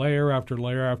up of layer after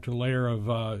layer after layer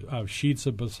of sheets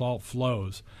of basalt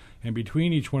flows. And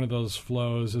between each one of those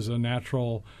flows is a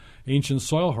natural ancient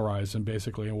soil horizon,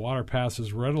 basically, and water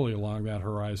passes readily along that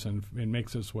horizon and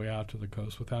makes its way out to the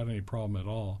coast without any problem at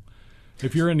all.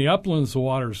 If you're in the uplands, the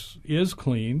water is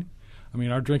clean. I mean,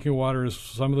 our drinking water is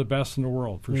some of the best in the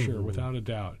world, for sure, without a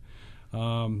doubt.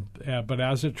 But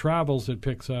as it travels, it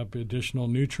picks up additional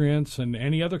nutrients and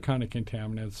any other kind of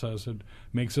contaminants as it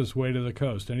makes its way to the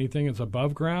coast. Anything that's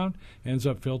above ground ends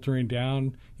up filtering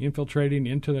down, infiltrating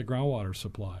into the groundwater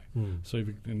supply.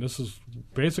 And this is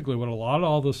basically what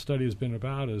all this study has been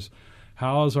about, is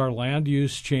how has our land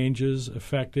use changes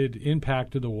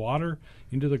impacted the water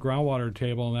into the groundwater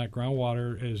table, and that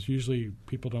groundwater is usually,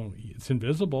 it's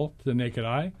invisible to the naked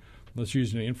eye. Let's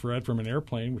use an infrared from an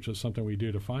airplane, which is something we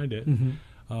do to find it.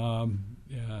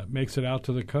 Makes it out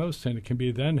to the coast, and it can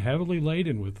be then heavily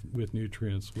laden with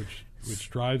nutrients, which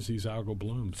drives these algal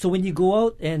blooms. So when you go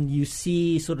out and you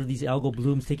see sort of these algal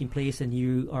blooms taking place, and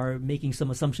you are making some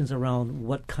assumptions around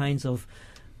what kinds of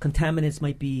contaminants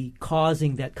might be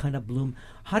causing that kind of bloom,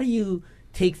 how do you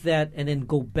take that and then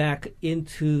go back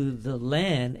into the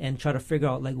land and try to figure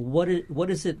out, like,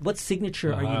 what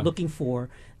signature are you looking for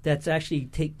that's actually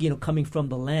coming from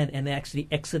the land and actually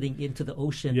exiting into the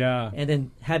ocean, and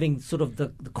then having sort of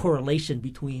the correlation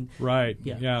between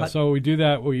So we do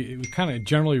that. We kind of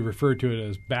generally refer to it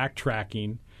as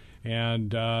backtracking,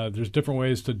 and there's different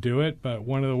ways to do it, but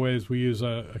one of the ways we use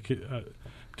a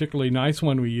particularly nice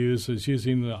one we use is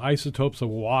using the isotopes of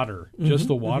water, just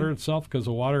the water itself, because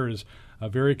the water is a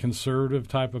very conservative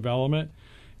type of element.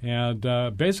 And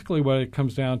basically what it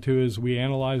comes down to is we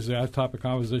analyze the isotopic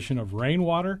composition of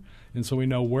rainwater, and so we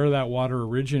know where that water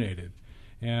originated.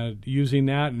 And using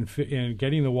that and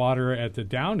getting the water at the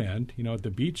down end, at the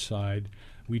beach side,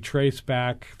 we trace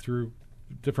back through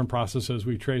different processes.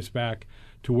 We trace back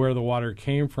to where the water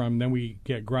came from. Then we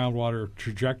get groundwater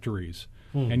trajectories,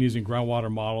 and using groundwater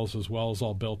models as well is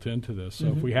all built into this. So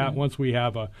if we have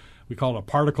we call it a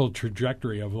particle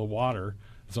trajectory of the water.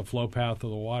 It's a flow path of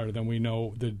the water. Then we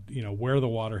know where the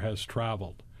water has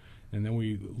traveled, and then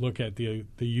we look at the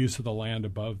use of the land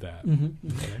above that.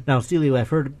 Okay. Now, Celia, I've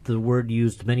heard the word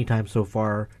used many times so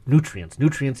far: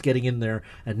 nutrients getting in there,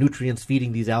 and nutrients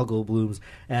feeding these algal blooms.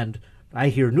 And I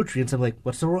hear nutrients, I'm like,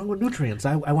 what's so wrong with nutrients?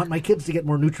 I want my kids to get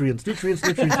more nutrients.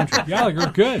 Yeah, you're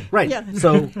good. Right. Yeah.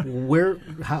 So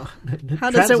how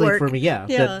does it work? For me,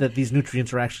 that these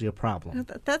nutrients are actually a problem.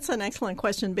 That's an excellent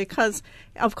question, because,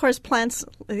 of course, plants,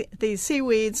 these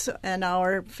seaweeds and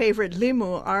our favorite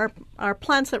limu are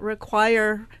plants that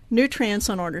require nutrients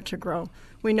in order to grow.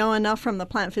 We know enough from the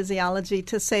plant physiology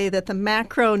to say that the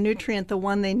macronutrient, the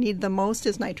one they need the most,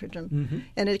 is nitrogen.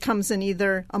 And it comes in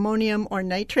either ammonium or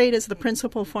nitrate as the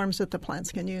principal forms that the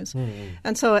plants can use.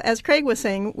 And so, as Craig was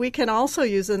saying, we can also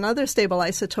use another stable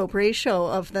isotope ratio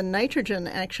of the nitrogen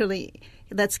actually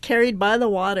that's carried by the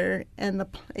water and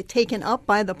taken up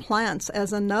by the plants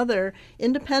as another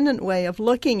independent way of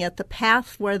looking at the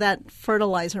path where that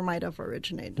fertilizer might have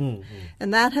originated.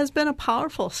 And that has been a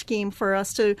powerful scheme for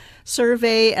us to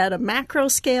survey at a macro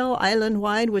scale,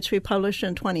 island-wide, which we published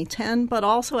in 2010, but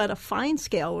also at a fine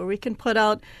scale where we can put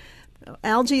out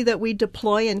algae that we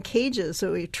deploy in cages.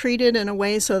 So we treat it in a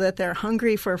way so that they're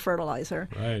hungry for fertilizer.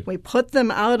 Right. We put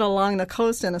them out along the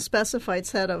coast in a specified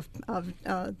set of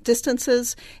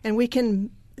distances, and we can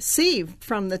see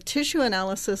from the tissue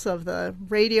analysis of the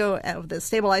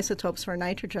stable isotopes for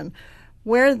nitrogen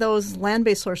where those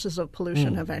land-based sources of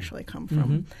pollution have actually come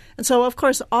from. And so, of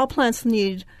course, all plants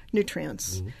need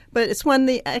nutrients, but it's when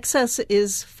the excess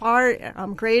is far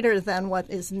greater than what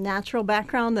is natural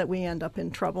background that we end up in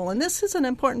trouble. And this is an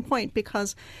important point,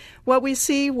 because what we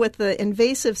see with the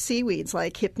invasive seaweeds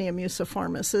like Hypnea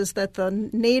muciformis is that the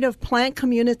native plant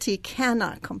community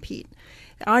cannot compete.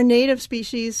 Our native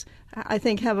species, I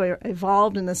think, have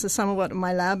evolved, and this is some of what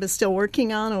my lab is still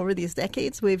working on over these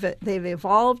decades. They've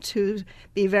evolved to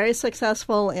be very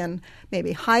successful in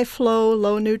maybe high flow,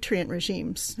 low nutrient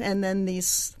regimes, and then the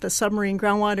submarine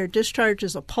groundwater discharge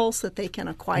is a pulse that they can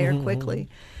acquire quickly.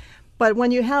 But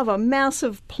when you have a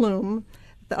massive plume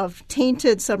of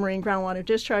tainted submarine groundwater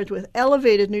discharge with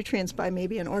elevated nutrients by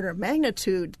maybe an order of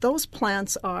magnitude, those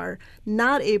plants are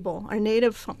not able, our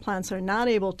native plants are not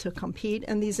able to compete.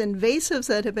 And these invasives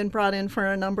that have been brought in for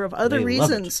a number of other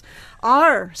reasons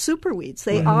are superweeds.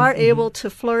 They are able to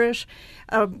flourish.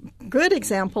 A good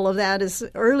example of that is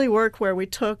early work where we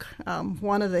took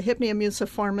one of the Hypnea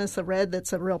muciformis, the red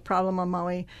that's a real problem on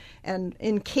Maui, and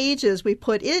in cages we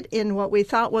put it in what we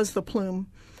thought was the plume.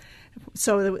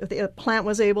 So the plant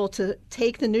was able to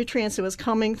take the nutrients that was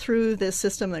coming through this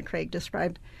system that Craig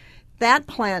described. That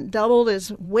plant doubled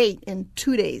its weight in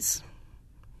 2 days.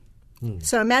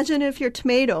 So imagine if your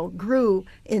tomato grew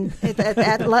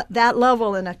at that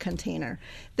level in a container.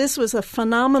 This was a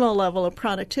phenomenal level of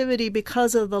productivity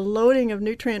because of the loading of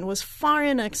nutrient was far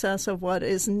in excess of what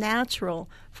is natural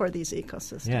for these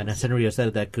ecosystems. Yeah, and as Henrietta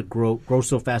said, that could grow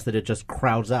so fast that it just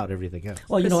crowds out everything else.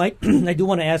 Well, I do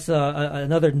want to ask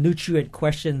another nutrient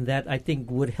question that I think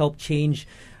would help change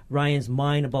Ryan's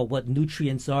mind about what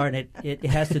nutrients are, and it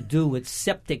has to do with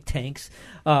septic tanks.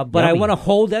 But I want to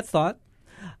hold that thought.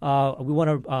 We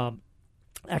want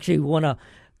to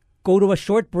go to a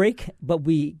short break, but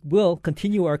we will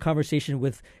continue our conversation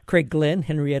with Craig Glenn,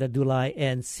 Henrietta Dulai,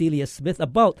 and Celia Smith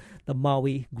about the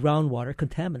Maui groundwater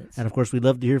contaminants. And, of course, we'd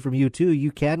love to hear from you, too.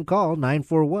 You can call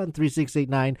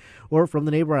 941-3689 or from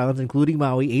the neighbor islands, including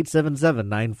Maui,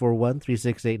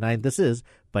 877-941-3689. This is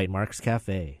Bytemarks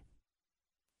Cafe.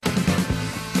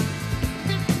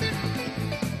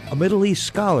 A Middle East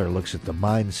scholar looks at the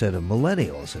mindset of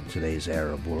millennials in today's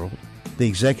Arab world. The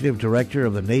executive director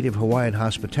of the Native Hawaiian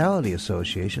Hospitality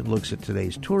Association looks at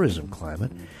today's tourism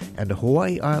climate, and a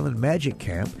Hawaii Island magic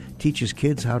camp teaches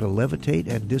kids how to levitate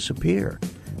and disappear.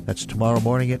 That's tomorrow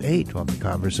morning at 8 on The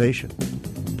Conversation.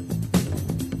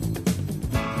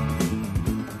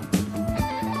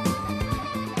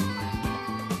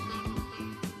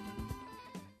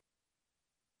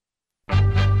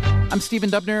 I'm Stephen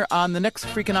Dubner. On the next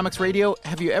Freakonomics Radio,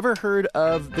 have you ever heard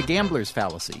of the gambler's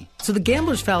fallacy? So the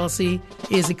gambler's fallacy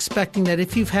is expecting that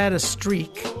if you've had a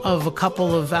streak of a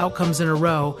couple of outcomes in a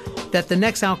row, that the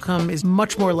next outcome is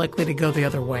much more likely to go the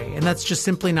other way. And that's just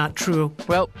simply not true.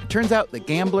 Well, it turns out that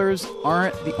gamblers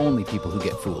aren't the only people who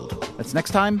get fooled. That's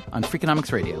next time on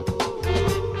Freakonomics Radio.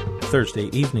 Thursday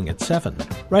evening at 7,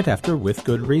 right after With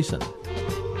Good Reason.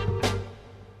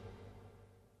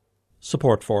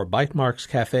 Support for Bytemarks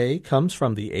Cafe comes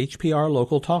from the HPR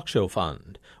Local Talk Show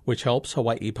Fund, which helps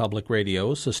Hawaii Public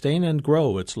Radio sustain and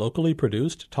grow its locally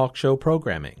produced talk show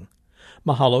programming.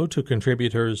 Mahalo to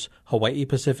contributors Hawaii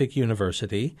Pacific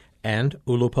University and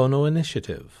Ulupono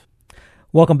Initiative.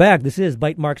 Welcome back. This is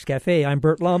Bytemarks Cafe. I'm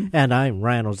Bert Lum. And I'm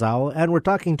Ryan Ozawa. And we're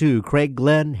talking to Craig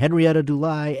Glenn, Henrietta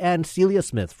Dulai, and Celia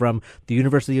Smith from the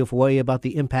University of Hawaii about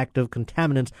the impact of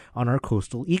contaminants on our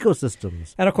coastal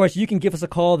ecosystems. And, of course, you can give us a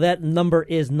call. That number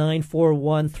is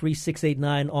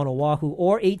 941-3689 on Oahu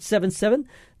or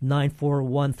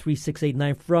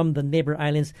 877-941-3689 from the neighbor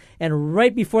islands. And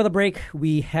right before the break,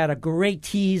 we had a great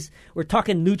tease. We're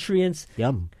talking nutrients.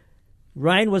 Yum.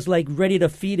 Ryan was like ready to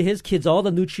feed his kids all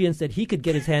the nutrients that he could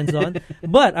get his hands on.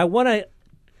 But I want to,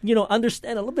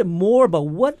 understand a little bit more about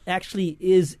what actually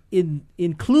is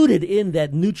included in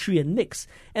that nutrient mix.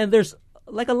 And there's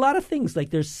like a lot of things. Like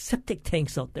there's septic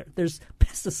tanks out there. There's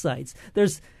pesticides.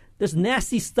 There's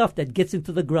nasty stuff that gets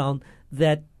into the ground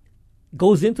that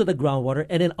goes into the groundwater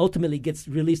and then ultimately gets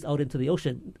released out into the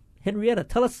ocean. Henrietta,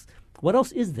 tell us, what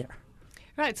else is there?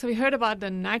 Right, so we heard about the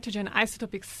nitrogen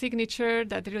isotopic signature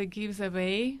that really gives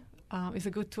away, is a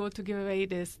good tool to give away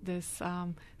this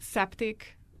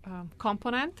septic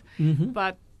component. Mm-hmm.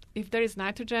 But if there is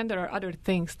nitrogen, there are other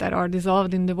things that are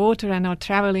dissolved in the water and are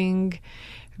traveling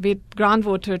with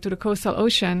groundwater to the coastal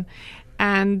ocean.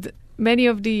 And many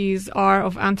of these are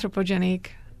of anthropogenic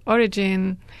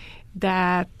origin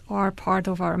that are part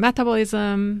of our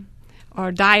metabolism,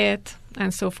 our diet,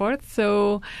 and so forth.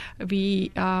 So we,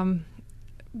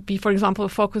 for example,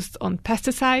 focused on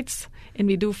pesticides, and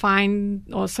we do find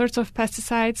all sorts of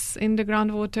pesticides in the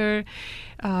groundwater.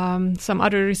 Some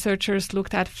other researchers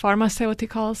looked at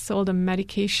pharmaceuticals, all the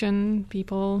medication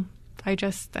people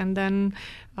digest and then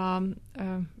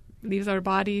leaves our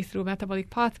body through metabolic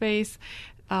pathways.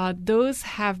 Those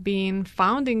have been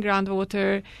found in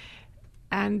groundwater,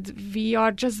 and we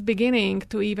are just beginning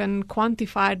to even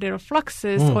quantify their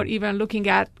fluxes or even looking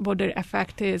at what their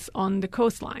effect is on the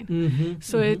coastline. Mm-hmm.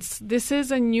 So this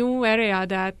is a new area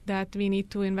that we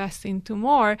need to invest into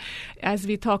more as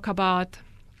we talk about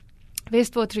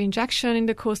wastewater injection in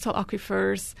the coastal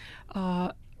aquifers,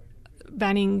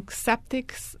 banning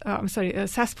cesspools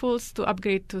to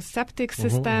upgrade to septic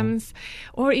systems,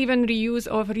 or even reuse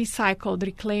of recycled,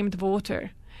 reclaimed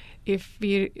water. if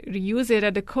we reuse it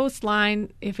at the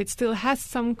coastline, if it still has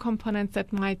some components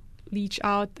that might leach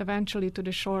out eventually to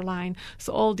the shoreline.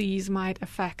 So all these might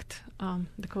affect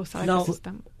the coastal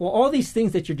ecosystem. Well, all these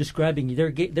things that you're describing,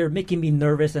 they're making me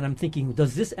nervous, and I'm thinking,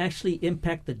 does this actually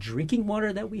impact the drinking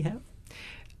water that we have?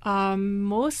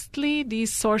 Mostly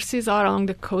these sources are along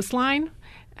the coastline,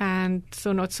 and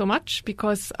so not so much,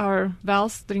 because our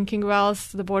wells, drinking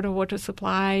wells, the border water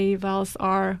supply wells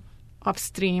are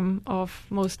upstream of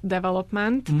most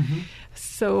development. Mm-hmm.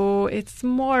 So it's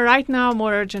right now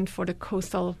more urgent for the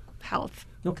coastal health.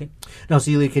 Okay. Now,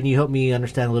 Celia, can you help me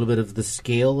understand a little bit of the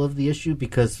scale of the issue?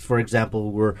 Because, for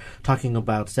example, we're talking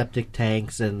about septic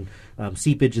tanks and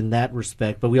seepage in that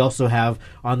respect, but we also have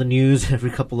on the news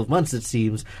every couple of months, it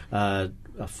seems, a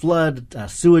flood,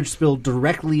 sewage spilled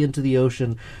directly into the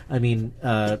ocean. I mean,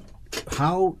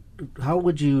 how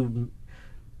would you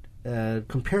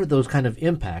compare those kind of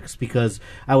impacts? Because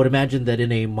I would imagine that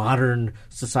in a modern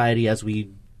society, as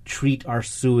we treat our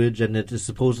sewage, and it is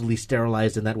supposedly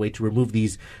sterilized in that way to remove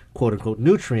these quote-unquote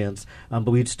nutrients, but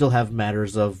we'd still have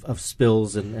matters of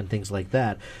spills and things like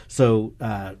that. So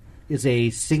is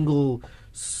a single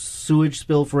sewage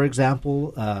spill, for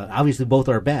example, obviously both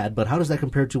are bad, but how does that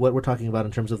compare to what we're talking about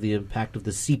in terms of the impact of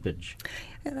the seepage?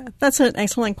 That's an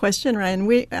excellent question,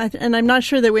 Ryan. And I'm not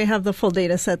sure that we have the full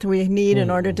data set that we need in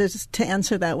order to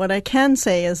answer that. What I can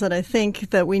say is that I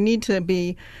think that we need to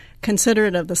be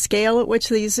considerate of the scale at which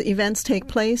these events take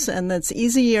place, and that's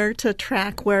easier to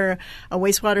track where a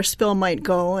wastewater spill might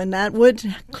go, and that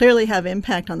would clearly have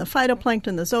impact on the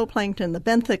phytoplankton, the zooplankton, the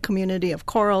benthic community of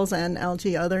corals and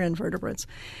algae, other invertebrates.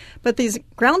 But these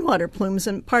groundwater plumes,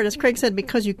 in part, as Craig said,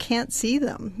 because you can't see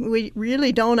them, we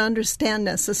really don't understand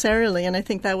necessarily, and I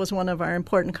think that was one of our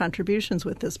important contributions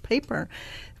with this paper.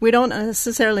 We don't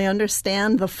necessarily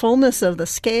understand the fullness of the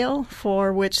scale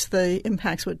for which the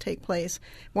impacts would take place.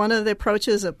 One of the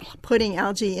approaches of putting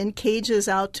algae in cages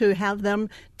out to have them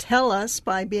tell us,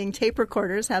 by being tape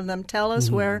recorders, have them tell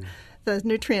us where the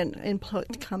nutrient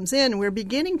input comes in, we're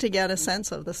beginning to get a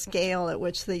sense of the scale at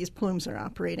which these plumes are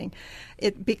operating.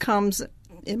 It becomes,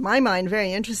 in my mind,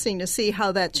 very interesting to see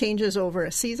how that changes over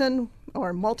a season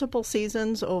or multiple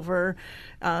seasons, over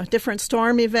different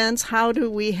storm events. How do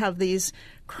we have these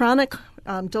chronic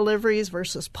deliveries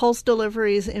versus pulse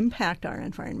deliveries impact our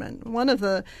environment? One of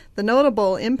the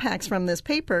notable impacts from this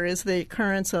paper is the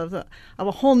occurrence of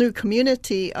a whole new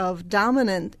community of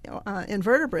dominant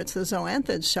invertebrates. The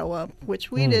zoanthids show up,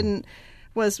 which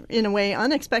was in a way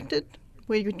unexpected.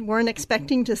 We weren't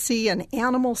expecting to see an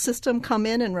animal system come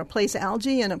in and replace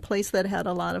algae in a place that had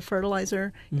a lot of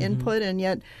fertilizer input, and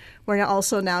yet we're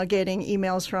also now getting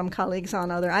emails from colleagues on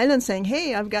other islands saying,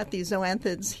 hey, I've got these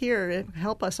zoanthids here.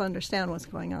 Help us understand what's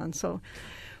going on. So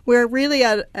we're really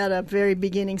at a very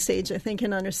beginning stage, I think,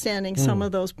 in understanding some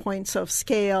of those points of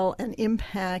scale and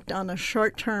impact on a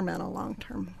short term and a long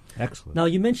term. Excellent. Now,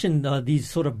 you mentioned these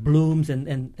sort of blooms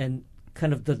and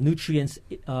kind of the nutrients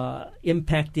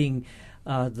impacting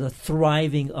the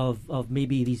thriving of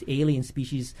maybe these alien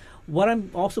species. What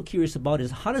I'm also curious about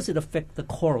is, how does it affect the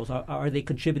corals? Are they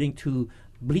contributing to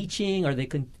bleaching? Are they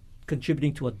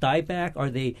contributing to a dieback?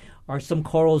 Are some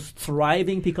corals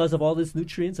thriving because of all these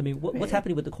nutrients? I mean, what's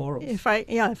happening with the corals? If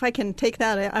I can take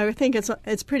that, I think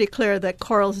it's pretty clear that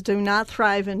corals do not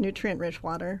thrive in nutrient-rich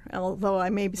water, although I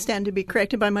may stand to be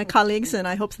corrected by my colleagues, and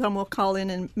I hope some will call in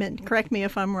and correct me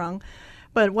if I'm wrong.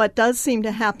 But what does seem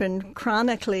to happen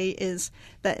chronically is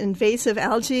that invasive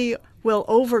algae will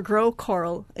overgrow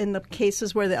coral in the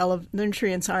cases where the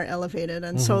nutrients are elevated.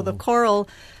 And so the coral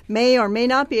may or may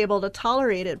not be able to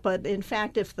tolerate it, but in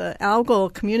fact, if the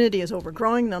algal community is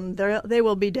overgrowing them, they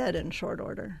will be dead in short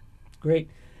order. Great.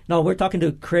 Now, we're talking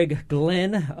to Craig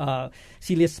Glenn,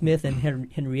 Celia Smith, and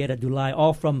Henrietta Dulai,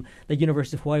 all from the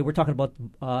University of Hawaii. We're talking about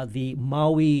the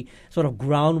Maui sort of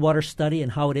groundwater study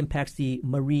and how it impacts the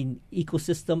marine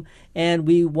ecosystem. And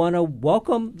we want to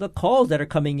welcome the calls that are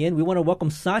coming in. We want to welcome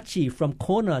Sachi from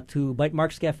Kona to Bite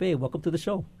Marks Cafe. Welcome to the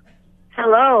show.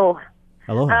 Hello.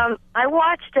 Hello. I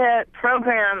watched a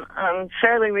program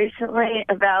fairly recently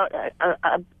about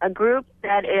a group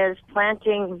that is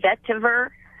planting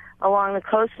vetiver along the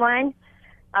coastline,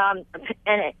 and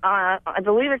I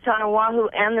believe it's on Oahu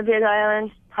and the Big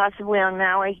Island, possibly on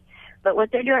Maui. But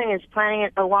what they're doing is planting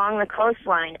it along the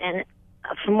coastline, and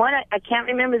from what I can't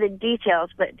remember the details,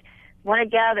 but from what I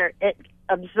gather, it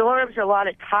absorbs a lot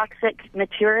of toxic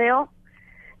material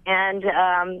and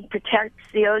protects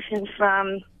the ocean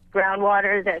from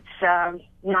groundwater that's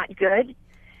not good.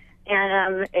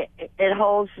 And it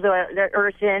holds the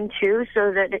earth in, too,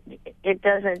 so that it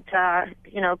doesn't,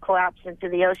 collapse into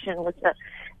the ocean with the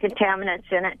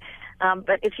contaminants in it.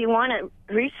 But if you want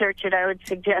to research it, I would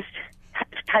suggest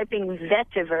typing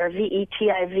vetiver,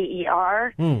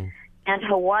 V-E-T-I-V-E-R, and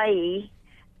Hawaii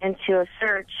into a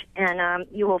search, and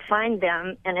you will find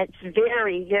them, and it's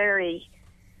very, very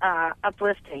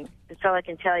uplifting. That's all I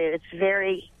can tell you. It's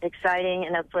very exciting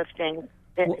and uplifting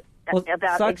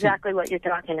about Sachi, exactly what you're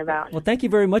talking about. Well, thank you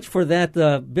very much for that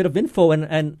bit of info,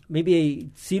 and maybe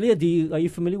Celia, are you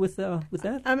familiar with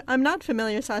that? I'm not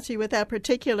familiar, Sachi, with that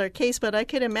particular case, but I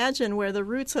could imagine where the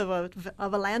roots of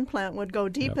a land plant would go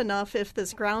deep enough if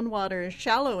this groundwater is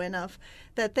shallow enough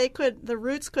that the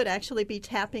roots could actually be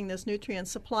tapping this nutrient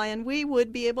supply, and we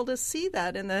would be able to see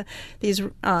that in these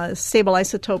stable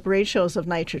isotope ratios of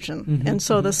nitrogen. And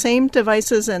so the same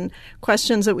devices and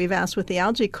questions that we've asked with the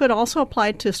algae could also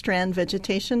apply to strand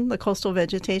vegetation, the coastal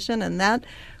vegetation, and that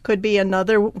could be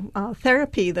another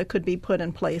therapy that could be put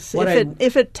in place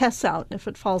if it tests out, if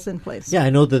it falls in place. Yeah, I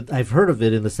know that I've heard of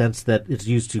it in the sense that it's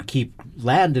used to keep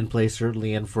land in place,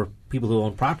 certainly, and for people who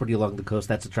own property along the coast,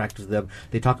 that's attractive to them.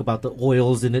 They talk about the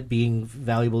oils in it being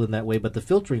valuable in that way, but the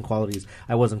filtering qualities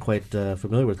I wasn't quite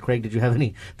familiar with. Craig, did you have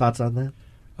any thoughts on that?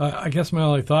 I guess my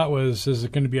only thought was, is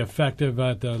it going to be effective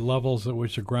at the levels at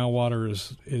which the groundwater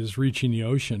is reaching the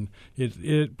ocean?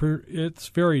 It's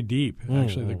very deep,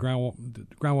 actually. The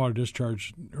groundwater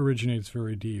discharge originates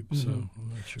very deep. So, I'm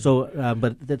not sure. So,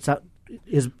 but that's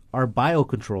our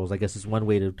biocontrols, I guess, is one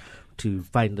way to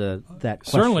find that question.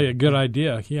 Certainly a good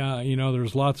idea. Yeah,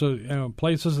 there's lots of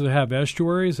places that have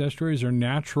estuaries. Estuaries are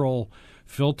natural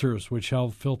filters which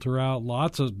help filter out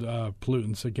lots of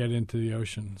pollutants that get into the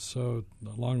ocean. So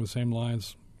along the same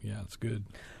lines, it's good.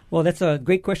 Well, that's a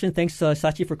great question. Thanks,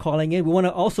 Sachi, for calling in. We want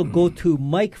to also go to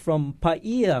Mike from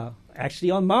Paia, actually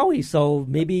on Maui. So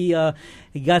maybe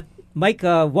you got Mike.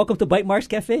 Welcome to Bite Marks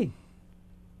Cafe.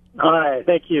 Hi,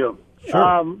 thank you.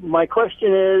 Sure. My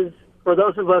question is, for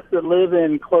those of us that live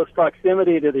in close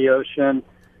proximity to the ocean,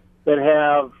 that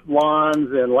have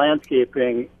lawns and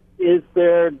landscaping, is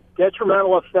there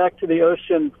detrimental effect to the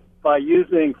ocean by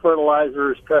using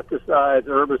fertilizers, pesticides,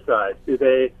 herbicides? Do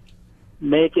they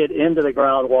make it into the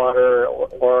groundwater,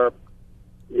 or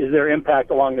is there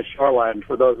impact along the shoreline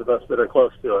for those of us that are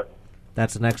close to it?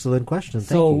 That's an excellent question.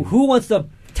 Thank you. Who wants to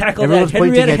tackle that?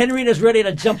 Henrietta's ready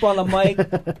to jump on the mic.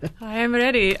 I am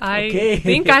ready. I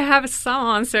think I have some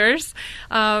answers.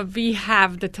 We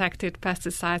have detected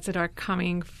pesticides that are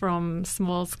coming from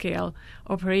small-scale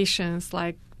operations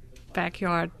like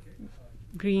backyard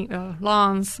green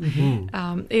lawns.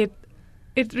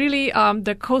 It really,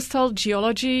 the coastal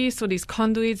geology, so these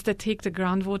conduits that take the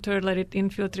groundwater, let it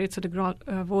infiltrate, so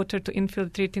the water to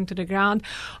infiltrate into the ground,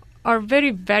 are very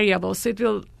variable. So it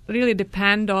will really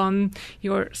depend on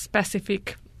your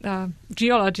specific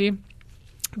geology.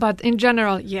 But in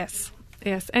general, yes.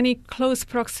 Any close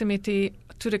proximity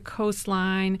to the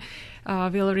coastline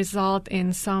will result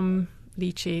in some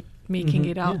leachate making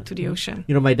it out to the ocean.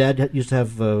 My dad used to have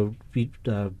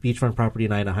beachfront property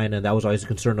in Aina, and that was always a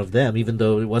concern of them, even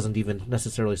though it wasn't even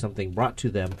necessarily something brought to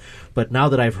them. But now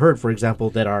that I've heard, for example,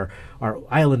 that our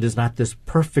island is not this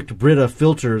perfect Brita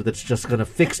filter that's just going to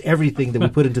fix everything that we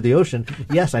put into the ocean,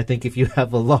 yes, I think if you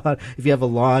have a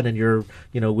lawn and you're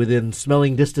within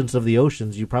smelling distance of the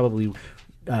oceans, you probably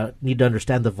need to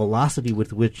understand the velocity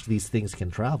with which these things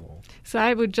can travel. So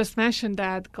I would just mention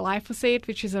that glyphosate,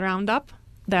 which is a Roundup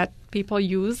that people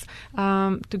use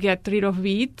to get rid of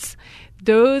weeds,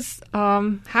 those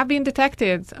have been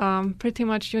detected pretty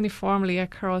much uniformly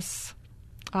across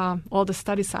all the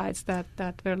study sites that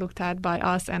were looked at by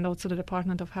us and also the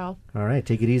Department of Health. All right,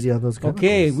 take it easy on those chemicals.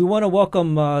 Okay, we want to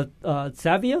welcome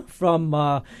Savia from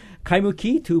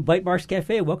Kaimuki to Bite Marks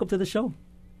Cafe. Welcome to the show.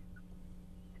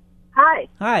 Hi.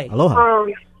 Hi. Aloha.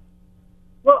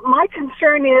 Well, my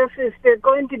concern is there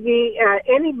going to be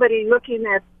anybody looking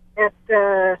at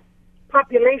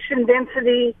population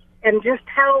density and just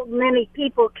how many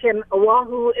people can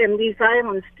Oahu and these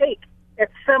islands take? At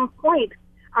some point,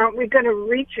 aren't we going to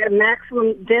reach a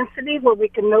maximum density where we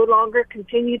can no longer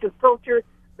continue to filter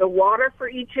the water for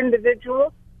each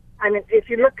individual? I mean, if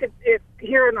you look at it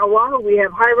here in Oahu, we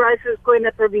have high-rises going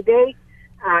up every day.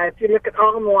 If you look at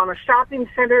Ala Moana Shopping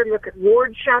Center, look at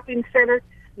Ward Shopping Center,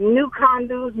 new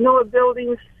condos, newer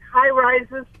buildings,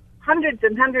 high-rises, hundreds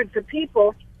and hundreds of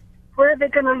people. Where are they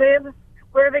going to live?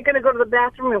 Where are they going to go to the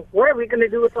bathroom? And what are we going to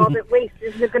do with all that waste?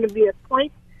 Isn't there going to be a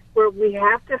point where we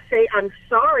have to say, I'm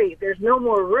sorry, there's no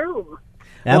more room?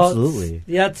 Absolutely.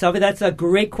 Well, Salvi, that's a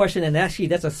great question. And actually,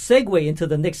 that's a segue into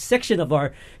the next section of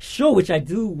our show, which I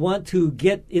do want to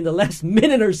get in the last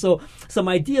minute or so, some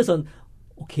ideas on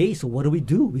okay, so what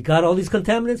do? We got all these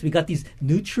contaminants, we got these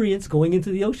nutrients going into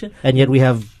the ocean. And yet we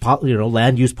have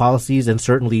land use policies and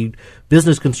certainly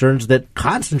business concerns that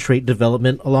concentrate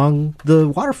development along the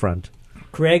waterfront.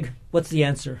 Craig, what's the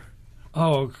answer?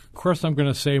 Oh, of course I'm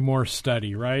going to say more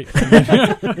study, right?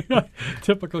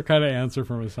 Typical kind of answer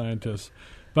from a scientist.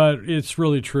 But it's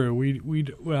really true.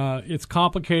 It's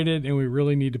complicated, and we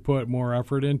really need to put more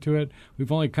effort into it. We've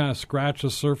only kind of scratched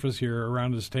the surface here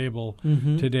around this table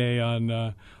today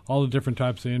on all the different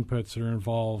types of inputs that are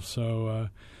involved. So,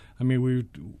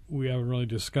 we haven't really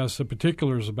discussed the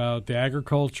particulars about the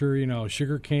agriculture,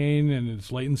 sugarcane and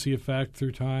its latency effect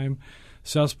through time.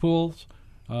 Cesspools,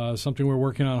 something we're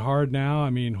working on hard now.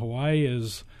 Hawaii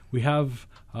we have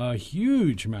a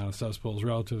huge amount of cesspools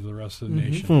relative to the rest of the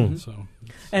nation.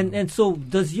 So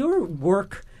does your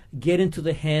work get into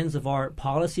the hands of our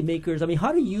policymakers?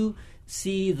 How do you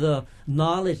see the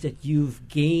knowledge that you've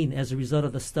gained as a result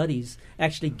of the studies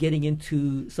actually getting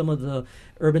into some of the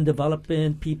urban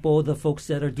development people, the folks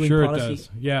that are doing policy? Sure it does.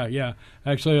 Yeah.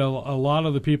 Actually, a lot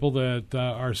of the people that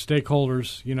are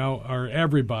stakeholders, are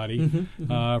everybody,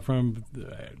 from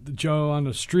Joe on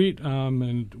the street,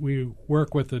 and we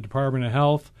work with the Department of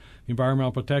Health, the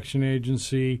Environmental Protection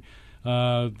Agency.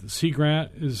 Sea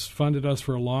Grant has funded us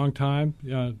for a long time,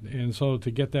 and so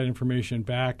to get that information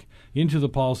back into the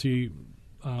policy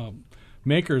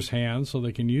makers' hands so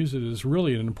they can use it is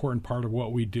really an important part of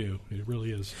what we do. It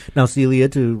really is. Now, Celia,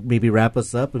 to maybe wrap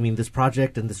us up, this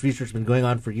project and this research has been going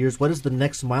on for years. What is the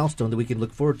next milestone that we can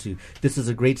look forward to? This is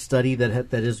a great study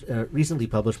that is recently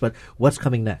published, but what's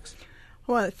coming next?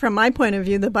 Well, from my point of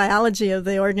view, the biology of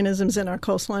the organisms in our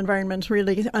coastal environment is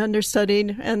really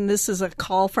understudied, and this is a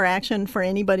call for action for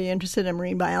anybody interested in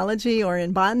marine biology or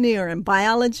in botany or in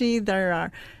biology. There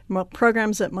are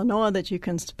programs at Manoa that you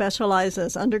can specialize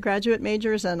as undergraduate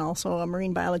majors and also a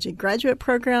marine biology graduate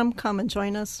program. Come and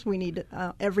join us. We need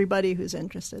everybody who's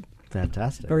interested.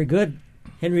 Fantastic. Very good.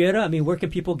 Henrietta, where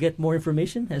can people get more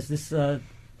information as this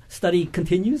study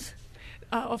continues?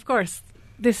 Of course.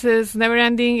 This is never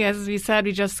ending. As we said,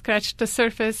 we just scratched the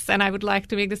surface, and I would like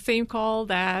to make the same call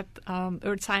that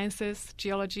earth sciences,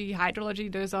 geology,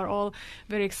 hydrology, those are all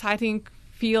very exciting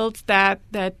fields that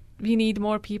we need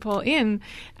more people in.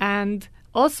 And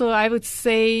also, I would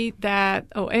say that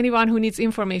anyone who needs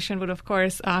information would, of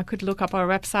course, could look up our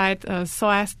website,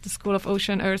 SOAS, the School of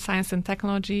Ocean, Earth Science and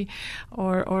Technology,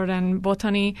 or then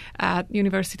Botany at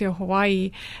University of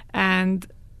Hawaii. And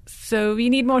so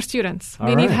we need more students.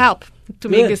 We need help to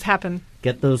make this happen.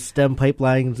 Get those STEM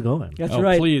pipelines going. That's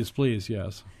right. Please,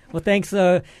 yes. Well, thanks.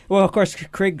 Of course,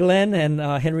 Craig Glenn and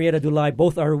Henrietta Dulai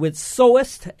both are with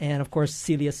SOAS, and of course,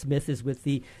 Celia Smith is with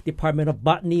the Department of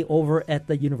Botany over at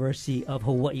the University of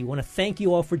Hawaii. I want to thank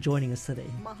you all for joining us today.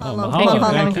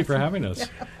 Mahalo. Thank you for having us.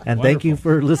 And thank you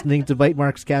for listening to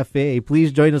Bytemarks Cafe.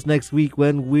 Please join us next week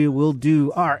when we will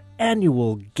do our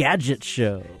annual gadget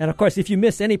show. And of course, if you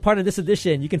missed any part of this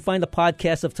edition, you can find the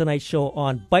podcast of tonight's show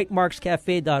on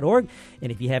bytemarkscafe.org.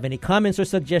 And if you have any comments or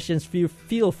suggestions,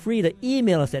 feel free to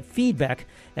email us at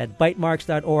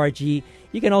feedback@bytemarks.org.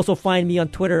 You can also find me on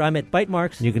Twitter. I'm at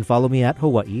Bytemarks. You can follow me at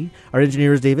Hawaii. Our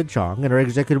engineer is David Chong, and our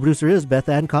executive producer is Beth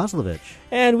Ann Kozlovich.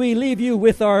 And we leave you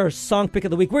with our song pick of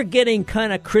the week. We're getting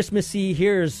kind of Christmassy.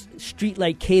 Here's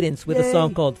Streetlight Cadence with a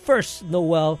song called First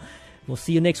Noel. We'll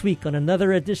see you next week on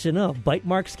another edition of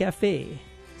Bytemarks Cafe.